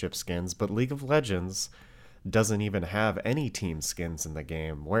championship skins, but League of Legends doesn't even have any team skins in the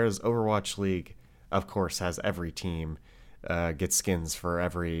game, whereas Overwatch League, of course, has every team get skins for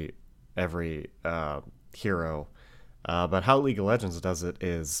every hero. But how League of Legends does it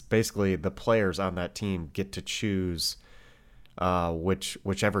is basically the players on that team get to choose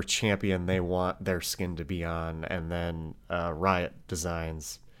whichever champion they want their skin to be on, and then Riot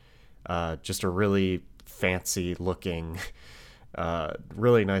designs just a really fancy looking,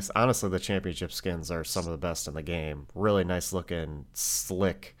 really nice. Honestly, the championship skins are some of the best in the game. Really nice looking,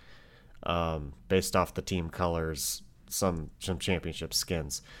 slick, based off the team colors, some championship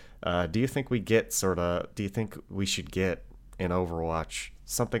skins. Do you think do you think we should get in Overwatch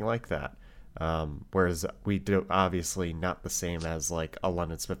something like that? Whereas we do obviously not the same as like a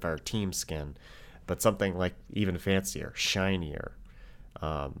London Spitfire team skin, but something like even fancier, shinier,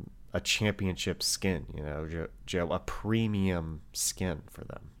 a championship skin, Joe, a premium skin for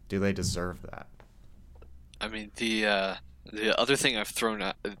them. Do they deserve that? I mean, the other thing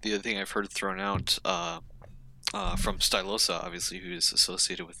the other thing I've heard thrown out from Stylosa, obviously, who is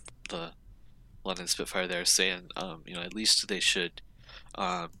associated with the London Spitfire, there, saying, at least they should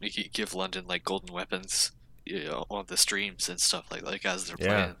give London like golden weapons, on the streams and stuff like as they're Yeah.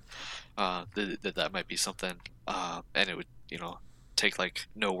 playing. That might be something, and it would take like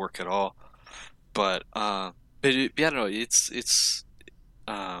no work at all. But yeah, no,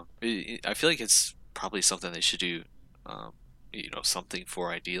 I feel like it's probably something they should do, something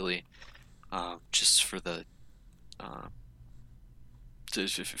for ideally, just for the um,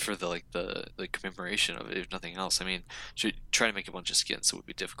 for the like the commemoration of it, if nothing else. I mean, try to make a bunch of skins, it would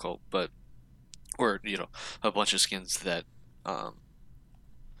be difficult, but or a bunch of skins that um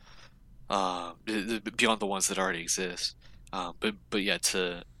beyond the ones that already exist. But yeah,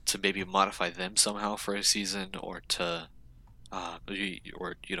 to maybe modify them somehow for a season, or to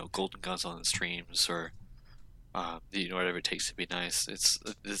or golden guns on the streams, or whatever it takes to be nice. It's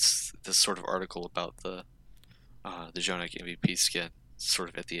this sort of article about the Jonak MVP skin. Sort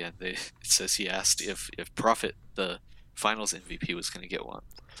of at the end, it says he asked if Prophet, the finals MVP, was going to get one,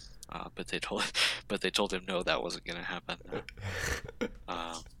 but they told him no, that wasn't going to happen.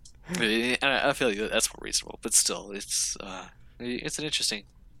 Um, and I feel like that's more reasonable, but still, it's an interesting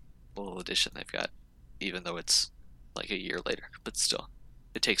little addition they've got, even though it's like a year later. But still,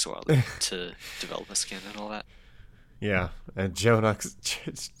 it takes a while to develop a skin and all that. Yeah, and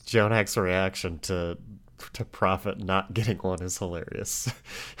Jonak's reaction to Prophet not getting one is hilarious.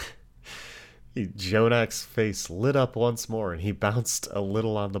 Jonak's face lit up once more, and he bounced a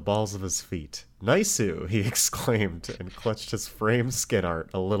little on the balls of his feet. "Nice-oo," he exclaimed, and clutched his framed skin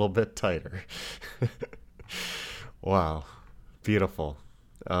art a little bit tighter. Wow, beautiful.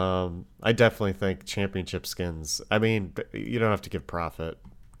 I definitely think championship skins. I mean, you don't have to give Prophet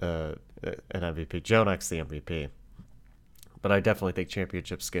an MVP. Jonak's the MVP, but I definitely think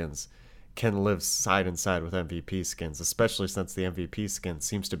championship skins can live side and side with MVP skins, especially since the MVP skin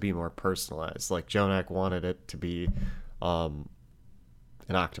seems to be more personalized. Like Jonak wanted it to be an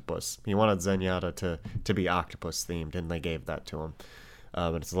octopus. He wanted Zenyatta to be octopus themed, and they gave that to him.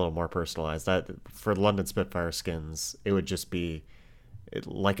 And it's a little more personalized. That for London Spitfire skins, it would just be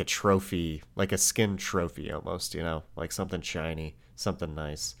like a trophy, like a skin trophy almost. Like something shiny, something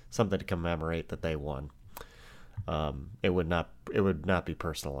nice, something to commemorate that they won. It would not be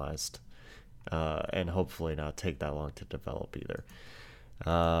personalized. And hopefully not take that long to develop either.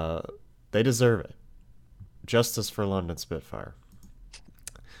 They deserve it. Justice for London Spitfire.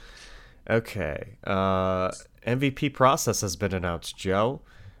 Okay. MVP process has been announced, Joe.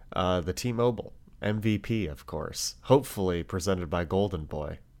 The T-Mobile MVP, of course. Hopefully presented by Golden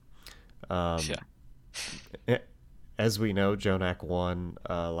Boy. Yeah. As we know, Jonak won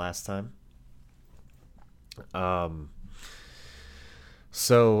last time.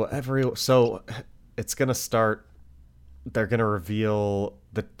 So it's gonna start. They're gonna reveal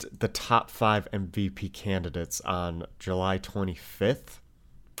the top 5 MVP candidates on July 25th,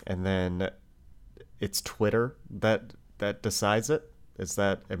 and then it's Twitter that decides it.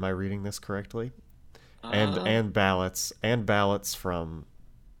 Am I reading this correctly? And ballots from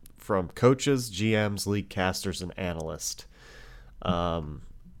coaches, GMs, league casters, and analysts,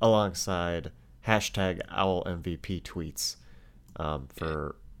 alongside #Owl MVP tweets.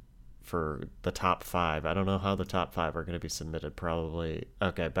 For the top 5. I don't know how the top 5 are going to be submitted. Probably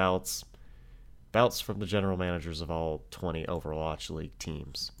ballots from the general managers of all 20 Overwatch League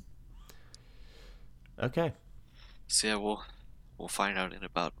teams. Okay. So yeah, we'll find out in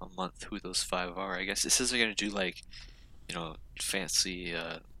about a month who those 5 are. I guess it says they're gonna do like fancy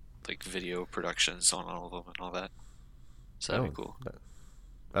like video productions on all of them and all that. So that'd be cool.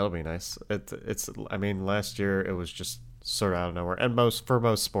 That'll be nice. It's. I mean, last year it was just sort of out of nowhere, and for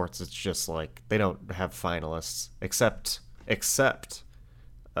most sports, it's just like they don't have finalists except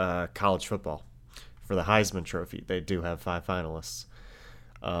college football. For the Heisman Trophy, they do have 5 finalists,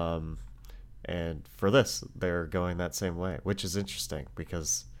 and for this, they're going that same way, which is interesting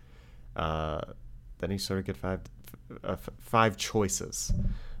because then you sort of get 5 choices.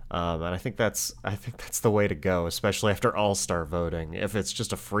 And I think that's the way to go, especially after All-Star voting. If it's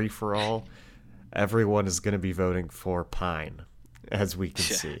just a free-for-all, everyone is going to be voting for Pine, as we can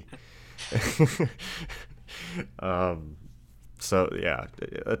see. So yeah,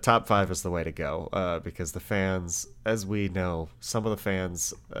 a top 5 is the way to go, because the fans, as we know, some of the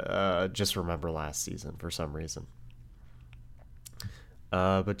fans just remember last season for some reason.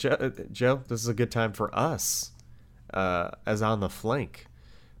 But Joe, this is a good time for us, as on the flank,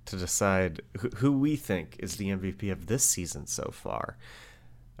 to decide who we think is the MVP of this season so far.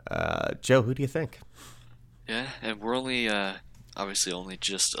 Joe, who do you think? Yeah, and we're only obviously only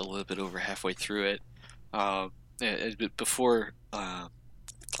just a little bit over halfway through it. But before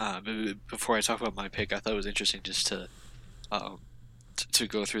I talk about my pick, I thought it was interesting just um, to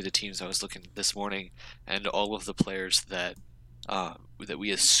go through the teams I was looking this morning and all of the players that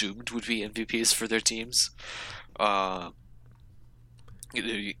we assumed would be MVPs for their teams. Uh,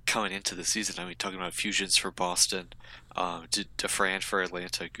 Coming into the season, I mean, talking about fusions for Boston, DeFran for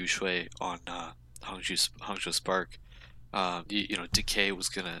Atlanta, Gouche on Hangzhou Spark. Decay was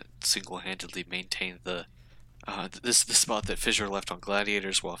gonna single-handedly maintain the spot that Fissure left on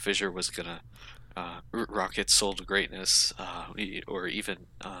Gladiators, while Fissure was gonna rocket Soul to greatness, or even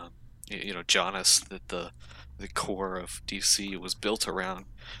Jonas, that the core of DC was built around.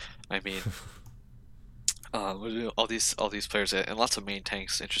 I mean, all these players and lots of main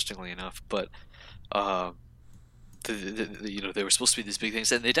tanks, interestingly enough, but um, they were supposed to be these big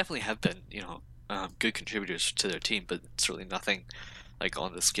things, and they definitely have been, good contributors to their team, but certainly nothing like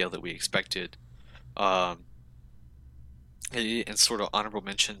on the scale that we expected. Um, and sort of honorable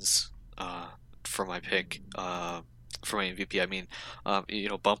mentions for my pick, for my MVP. I mean,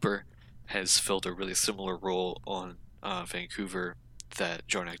 Bumper has filled a really similar role on Vancouver that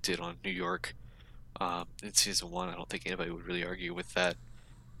Jornak did on New York in season one. I don't think anybody would really argue with that.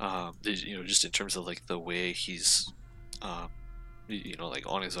 Just in terms of like the way he's, um, like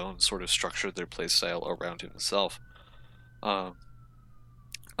on his own, sort of structured their play style around himself. Um,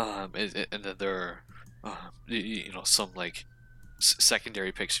 and then there are, some like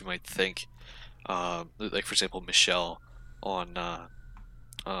secondary picks you might think, like for example Michelle on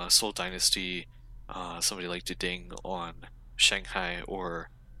Soul Dynasty, somebody like Ding on Shanghai, or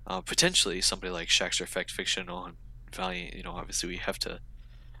potentially somebody like Shaxter Effect Fiction on Valiant. Obviously we have to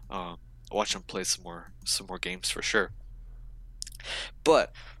um, watch him play some more games for sure.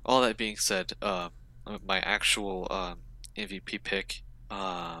 But all that being said, my actual MVP pick,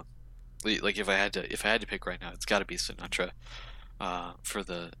 like if I had to pick right now, it's got to be Sinatra for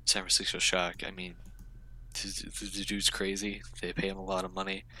the San Francisco Shock. I mean, the dude's crazy. They pay him a lot of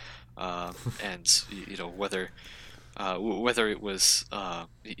money, and whether it was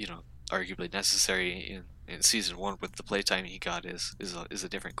arguably necessary in season one with the playtime he got is a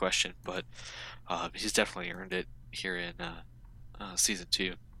different question. But he's definitely earned it here in season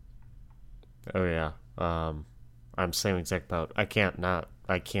two. Oh yeah. I'm same exact boat. I can't not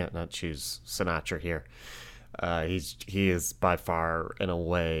choose Sinatra here. He is by far and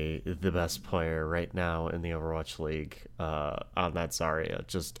away the best player right now in the Overwatch League. On that Zarya,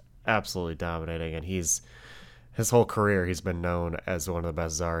 just absolutely dominating, and his whole career he's been known as one of the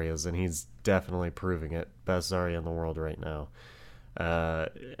best Zaryas, and he's definitely proving it. Best Zarya in the world right now.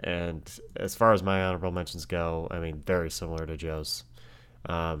 And as far as my honorable mentions go, I mean, very similar to Joe's.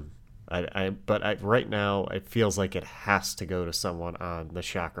 Um, right now it feels like it has to go to someone on the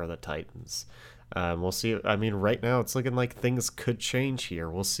Shock or the Titans. We'll see. I mean, right now it's looking like things could change here.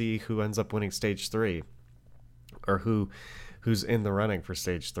 We'll see who ends up winning stage three, or who's in the running for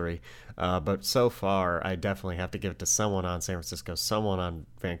stage three. But so far, I definitely have to give it to someone on San Francisco, someone on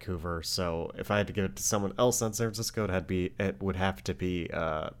Vancouver. So if I had to give it to someone else on San Francisco, it would have to be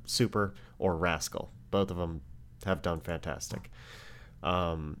Super or Rascal. Both of them have done fantastic.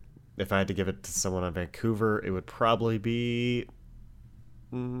 If I had to give it to someone on Vancouver, it would probably be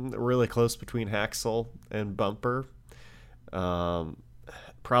really close between Haxel and Bumper. Um,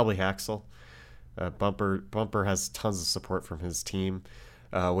 Probably Haxel. Bumper has tons of support from his team,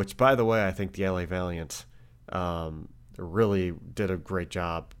 which, by the way, I think the LA Valiant really did a great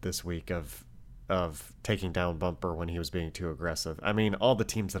job this week of taking down Bumper when he was being too aggressive. I mean, all the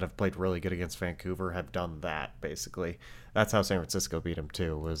teams that have played really good against Vancouver have done that, basically. That's how San Francisco beat him,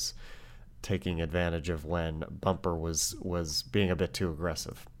 too, was taking advantage of when Bumper was being a bit too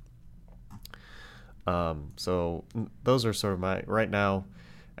aggressive. So those are sort of my... Right now,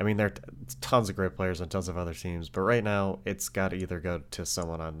 I mean, there are tons of great players on tons of other teams, but right now it's got to either go to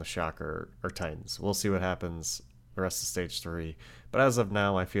someone on the Shock or Titans. We'll see what happens the rest of stage three. But as of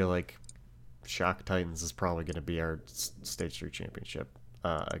now, I feel like Shock Titans is probably going to be our stage three championship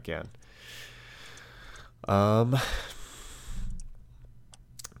again.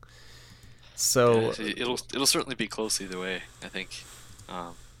 So It'll certainly be close either way, I think.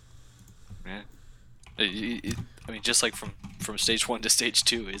 Yeah. I mean, just like from stage one to stage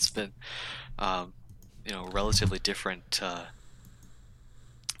two, it's been, relatively different,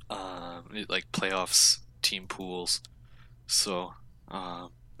 like playoffs, team pools. So,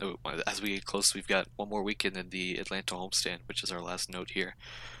 As we get close, we've got one more weekend in the Atlanta homestand, which is our last note here,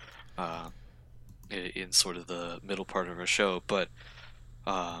 uh, in sort of the middle part of our show.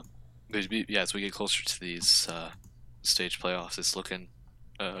 Um, yeah, as we get closer to these stage playoffs, it's looking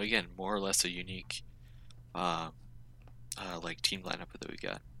again more or less a unique uh, like team lineup that we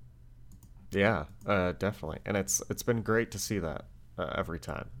got. Yeah, definitely, and it's been great to see that every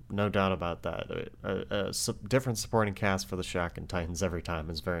time. No doubt about that. Different supporting cast for the Shock and Titans every time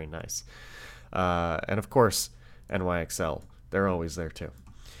is very nice, and of course NYXL. They're always there too.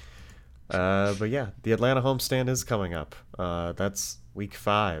 But yeah, the Atlanta homestand is coming up. That's week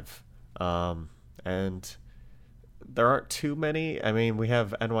 5, and there aren't too many. I mean, we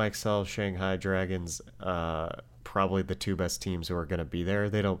have NYXL, Shanghai Dragons, probably the two best teams who are going to be there.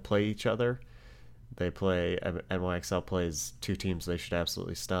 They don't play each other. They play NYXL plays two teams they should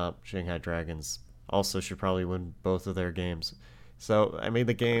absolutely stomp. Shanghai Dragons also should probably win both of their games. So I mean,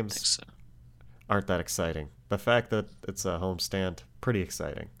 the I don't think games so. aren't that exciting. The fact that it's a homestand, pretty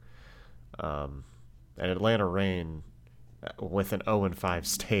exciting. Um, and Atlanta Reign with an 0-5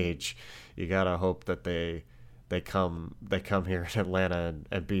 stage, you gotta hope that they come here in Atlanta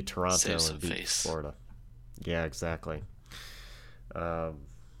and beat Toronto Save some and beat face. Florida. Yeah, exactly. Um,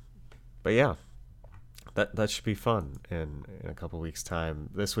 but yeah, that should be fun in a couple weeks' time.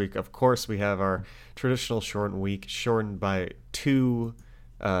 This week, of course, we have our traditional shortened week, shortened by two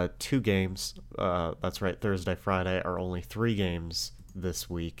games. That's right, Thursday, Friday are only 3 games this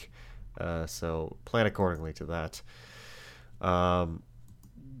week. So plan accordingly to that. Um,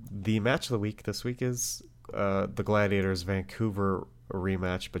 the match of the week this week is the Gladiators Vancouver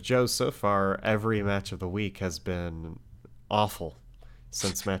rematch. But Joe, so far every match of the week has been awful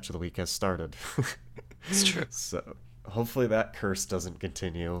since match of the week has started. It's true. So hopefully that curse doesn't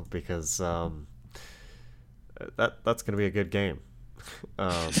continue because that's going to be a good game.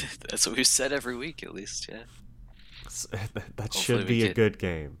 Um, That's what we've said every week, at least. Yeah. that Hopefully should we be a get good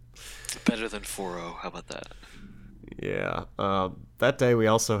game. better than 4-0. How about that? Yeah. That day we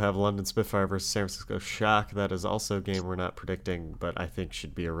also have London Spitfire versus San Francisco Shock. That is also a game we're not predicting, but I think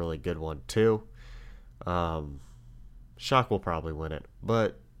should be a really good one too. Um, Shock will probably win it,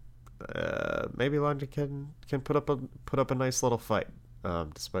 but maybe London can put up a nice little fight,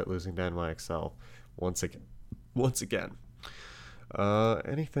 despite losing to NYXL once again. Once again.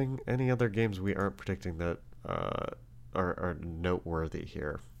 Any other games we aren't predicting that are noteworthy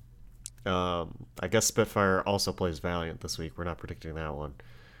here? I guess Spitfire also plays Valiant this week. We're not predicting that one.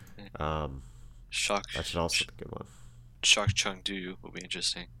 Um, Shock, that should also be a good one. Shock Chengdu will be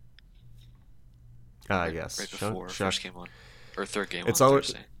interesting. Yes. Right before first game on, or third game It's on always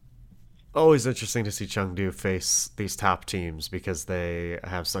Thursday. always interesting to see Chengdu face these top teams because they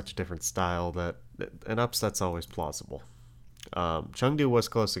have such a different style that an upset's always plausible. Chengdu was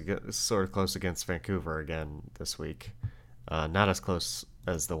sort of close against Vancouver again this week. Not as close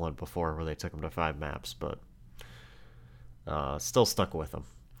as the one before where they took them to 5 maps, but still stuck with them.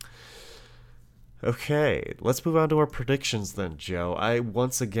 Okay, let's move on to our predictions then, Joe. I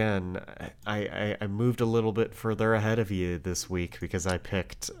moved a little bit further ahead of you this week because I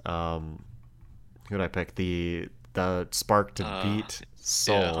picked who did I pick? The Spark to beat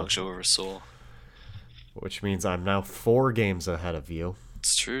Seoul, Yeah, Hangzhou over Seoul. which means I'm now 4 games ahead of you.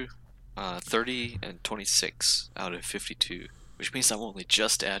 It's true. 30 and 26 out of 52, which means I'm only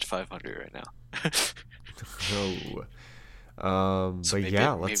just at 500 right now. Oh. So But maybe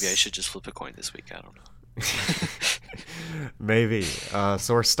yeah, maybe I let's should just flip a coin this week. I don't know. maybe.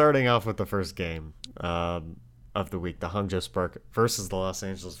 So we're starting off with the first game of the week, the Hangzhou Spark versus the Los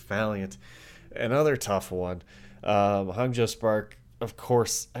Angeles Valiant. Another tough one. Hangzhou Spark, of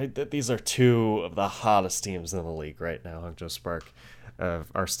course, these are two of the hottest teams in the league right now. Hangzhou Spark,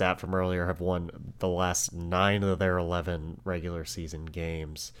 our stat from earlier, have won the last 9 of their 11 regular season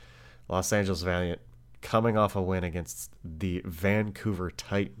games. Los Angeles Valiant coming off a win against the Vancouver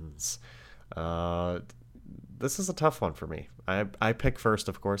Titans. This is a tough one for me. I pick first,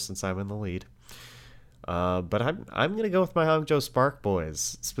 of course, since I'm in the lead. But I'm gonna go with my Hangzhou Spark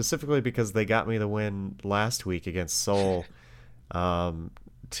boys, specifically because they got me the win last week against Seoul,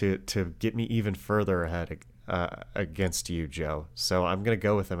 to get me even further ahead against you, Joe. So I'm gonna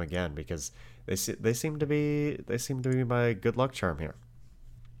go with them again because they seem to be my good luck charm here.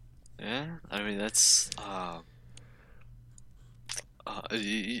 Yeah, I mean that's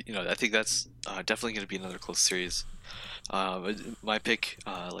I think that's definitely going to be another close series. But my pick,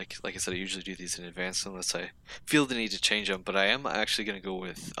 like I said, I usually do these in advance unless I feel the need to change them. But I am actually going to go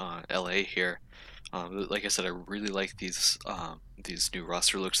with LA here. Like I said, I really like these new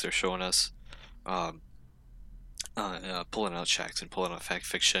roster looks they're showing us. Um, pulling out Shaqs and pulling out Fact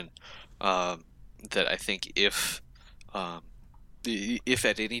Fiction. Um, that I think um, if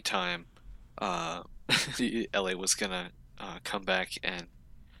at any time uh, LA was gonna come back and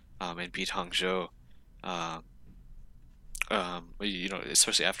beat Hangzhou, um,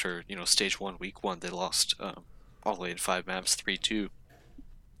 especially after stage one, week one, they lost all the way in 5 maps, 3-2.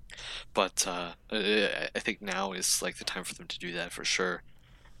 But I think now is like the time for them to do that for sure.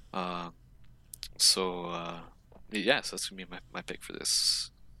 Um, so yeah, so that's gonna be my pick for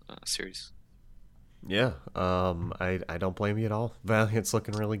this series. Yeah, I don't blame you at all. Valiant's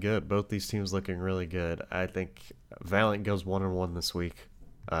looking really good. Both these teams looking really good. I think Valiant goes 1-1 this week,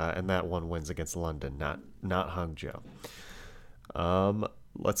 and that one wins against London, not Hangzhou.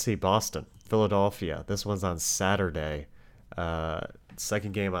 Let's see, Boston, Philadelphia. This one's on Saturday.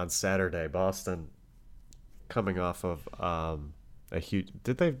 Second game on Saturday. Boston coming off of a huge.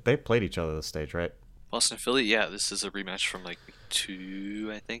 Did they played each other this stage, right? Boston Philly, yeah, this is a rematch from like week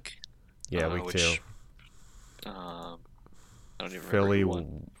two, I think. Yeah, week two. Which I don't even remember Philly who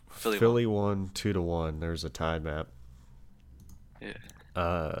won. Philly won 2-1. There's a tie map.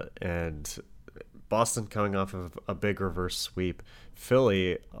 Yeah. And Boston coming off of a big reverse sweep.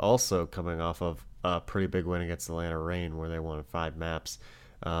 Philly also coming off of a pretty big win against Atlanta Reign, where they won 5 maps.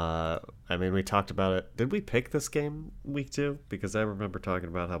 I mean, we talked about it. Did we pick this game week two? Because I remember talking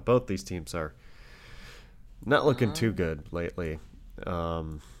about how both these teams are not looking too good lately.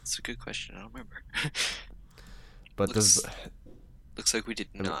 That's a good question. I don't remember. But Looks like we did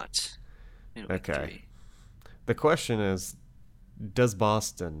not. In week okay. three. The question is, does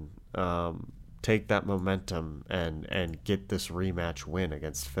Boston take that momentum and get this rematch win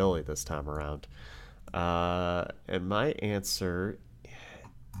against Philly this time around? And my answer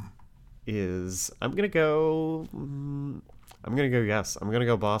is I'm gonna go yes. I'm gonna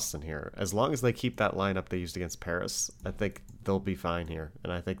go Boston here. As long as they keep that lineup they used against Paris, I think they'll be fine here,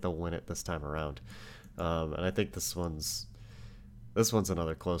 and I think they'll win it this time around. And I think this one's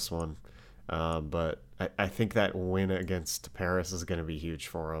another close one. But I think that win against Paris is going to be huge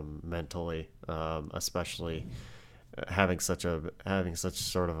for them mentally, especially having such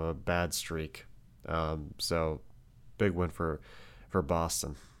sort of a bad streak. So big win for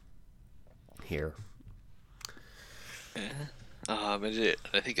Boston here. I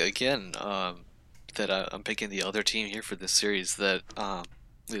think again that I'm picking the other team here for this series. That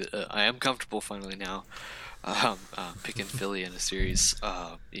I am comfortable finally now picking Philly in a series.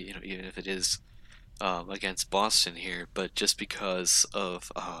 Even if it is against Boston here, but just because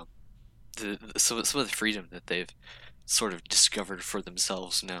of some of the freedom that they've sort of discovered for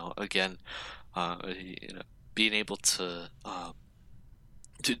themselves now. Again, being able to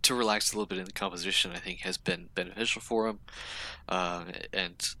relax a little bit in the composition, I think, has been beneficial for them.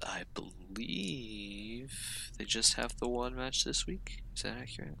 And I believe they just have the one match this week. Is that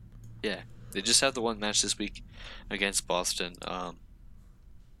accurate? Yeah, they just have the one match this week against Boston.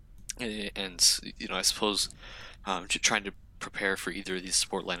 And I suppose trying to prepare for either of these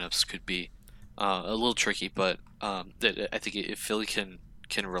support lineups could be a little tricky. But I think if Philly can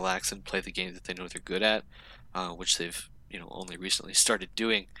relax and play the game that they know they're good at, which they've only recently started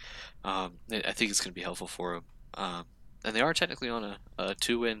doing, I think it's going to be helpful for them. And they are technically on a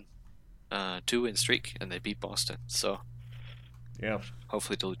two-win streak, and they beat Boston. So yeah,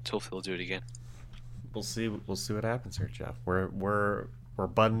 hopefully they'll do it again. We'll see what happens here, Jeff. We're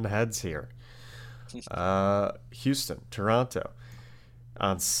butting heads here. Houston, Toronto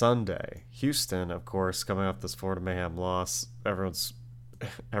on Sunday. Houston, of course, coming off this Florida Mayhem loss.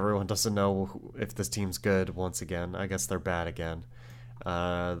 Everyone doesn't know if this team's good once again. I guess they're bad again.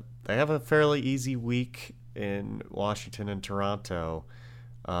 They have a fairly easy week in Washington and Toronto.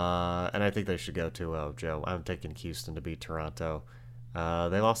 And I think they should go 2-0, Joe. I'm taking Houston to beat Toronto.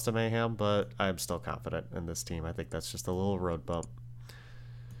 They lost to Mayhem, but I'm still confident in this team. I think that's just a little road bump.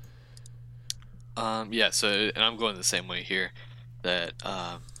 Yeah, so and I'm going the same way here. That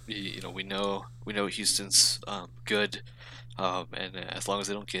we know Houston's good, and as long as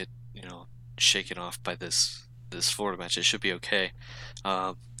they don't get shaken off by this Florida match, it should be okay.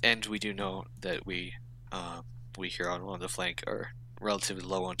 And we do know that we here on the flank are relatively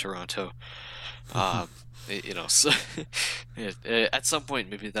low on Toronto. So at some point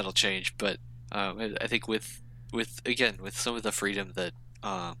maybe that'll change, but I think with some of the freedom that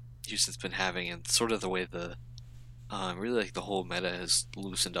Houston's been having, and sort of the way really like the whole meta has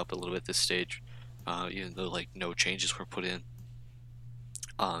loosened up a little bit this stage, even though like no changes were put in.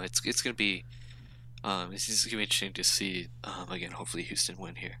 It's gonna be interesting to see again. Hopefully Houston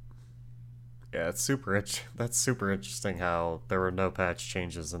win here. Yeah, that's super interesting how there were no patch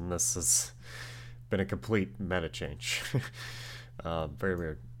changes, and this been a complete meta change. Very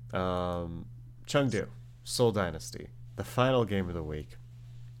weird. Chengdu, Seoul Dynasty, the final game of the week.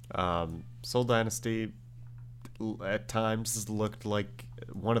 Seoul Dynasty at times has looked like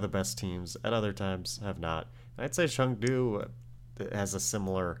one of the best teams, at other times have not. I'd say Chengdu has a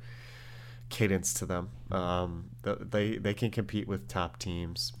similar cadence to them. They can compete with top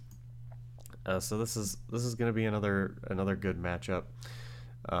teams. So this is going to be another good matchup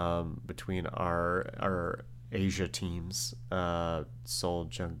between our Asia teams, Seoul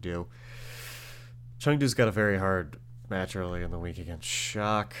and Chengdu. Chengdu's got a very hard match early in the week against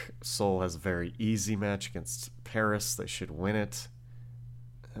Shock. Seoul has a very easy match against Paris. They should win it.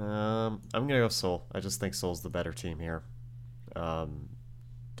 I'm going to go Seoul. I just think Seoul's the better team here.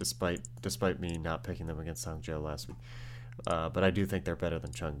 Despite me not picking them against Hangzhou last week. But I do think they're better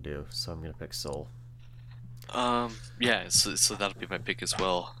than Chengdu, so I'm going to pick Seoul. Yeah, so that'll be my pick as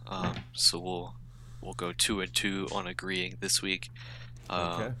well. So we'll go 2-2 on agreeing this week.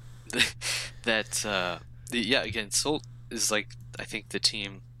 Okay. Again, Seoul is like, I think the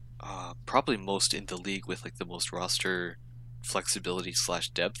team probably most in the league with like the most roster flexibility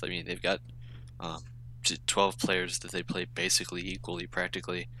 / depth. I mean, they've got 12 players that they play basically equally,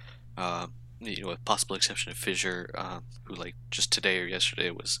 practically. With possible exception of Fissure, who like just today or yesterday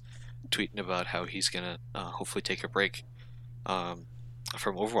was tweeting about how he's gonna hopefully take a break from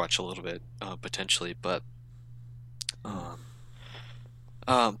Overwatch a little bit, potentially, but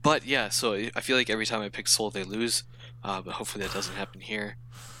yeah. So I feel like every time I pick Seoul, they lose, but hopefully that doesn't happen here,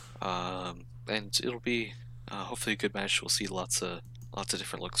 and it'll be hopefully a good match. We'll see lots of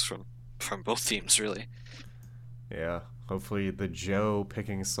different looks from both teams, really. Yeah, hopefully the Joe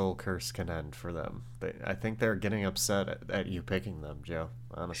picking Seoul curse can end for them. I think they're getting upset at you picking them, Joe,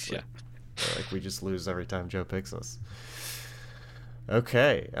 honestly. Yeah. Like, we just lose every time Joe picks us.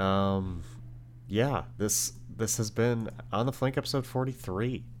 Okay, yeah, this has been On the Flank episode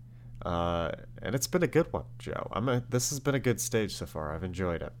 43. And it's been a good one, Joe. This has been a good stage so far. I've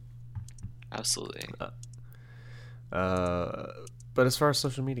enjoyed it. Absolutely. But as far as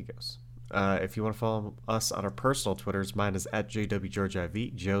social media goes, if you want to follow us on our personal Twitters, mine is at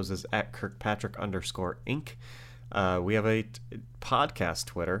JWGeorgeIV. Joe's is at Kirkpatrick_Inc. We have a podcast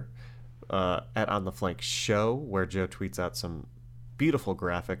Twitter at On the Flank Show, where Joe tweets out some beautiful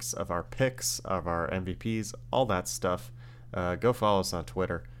graphics of our picks, of our MVPs, all that stuff. Go follow us on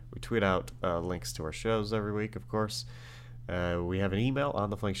Twitter. We tweet out links to our shows every week, of course. We have an email,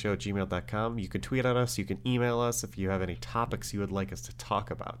 ontheflankshow@gmail.com. You can tweet at us. You can email us if you have any topics you would like us to talk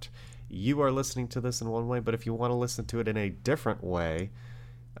about. You are listening to this in one way, but if you want to listen to it in a different way,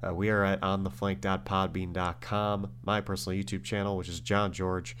 we are at ontheflank.podbean.com, my personal YouTube channel, which is John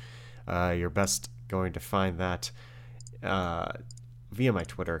George. You're best going to find that via my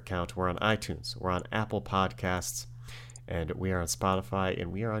Twitter account. We're on iTunes, we're on Apple Podcasts, and we are on Spotify,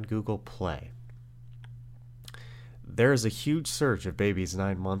 and we are on Google Play. There is a huge surge of babies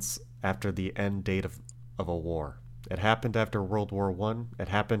 9 months after the end date of a war. It happened after World War I. It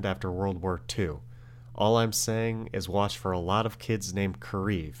happened after World War II. All I'm saying is watch for a lot of kids named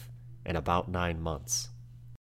Kareev in about 9 months.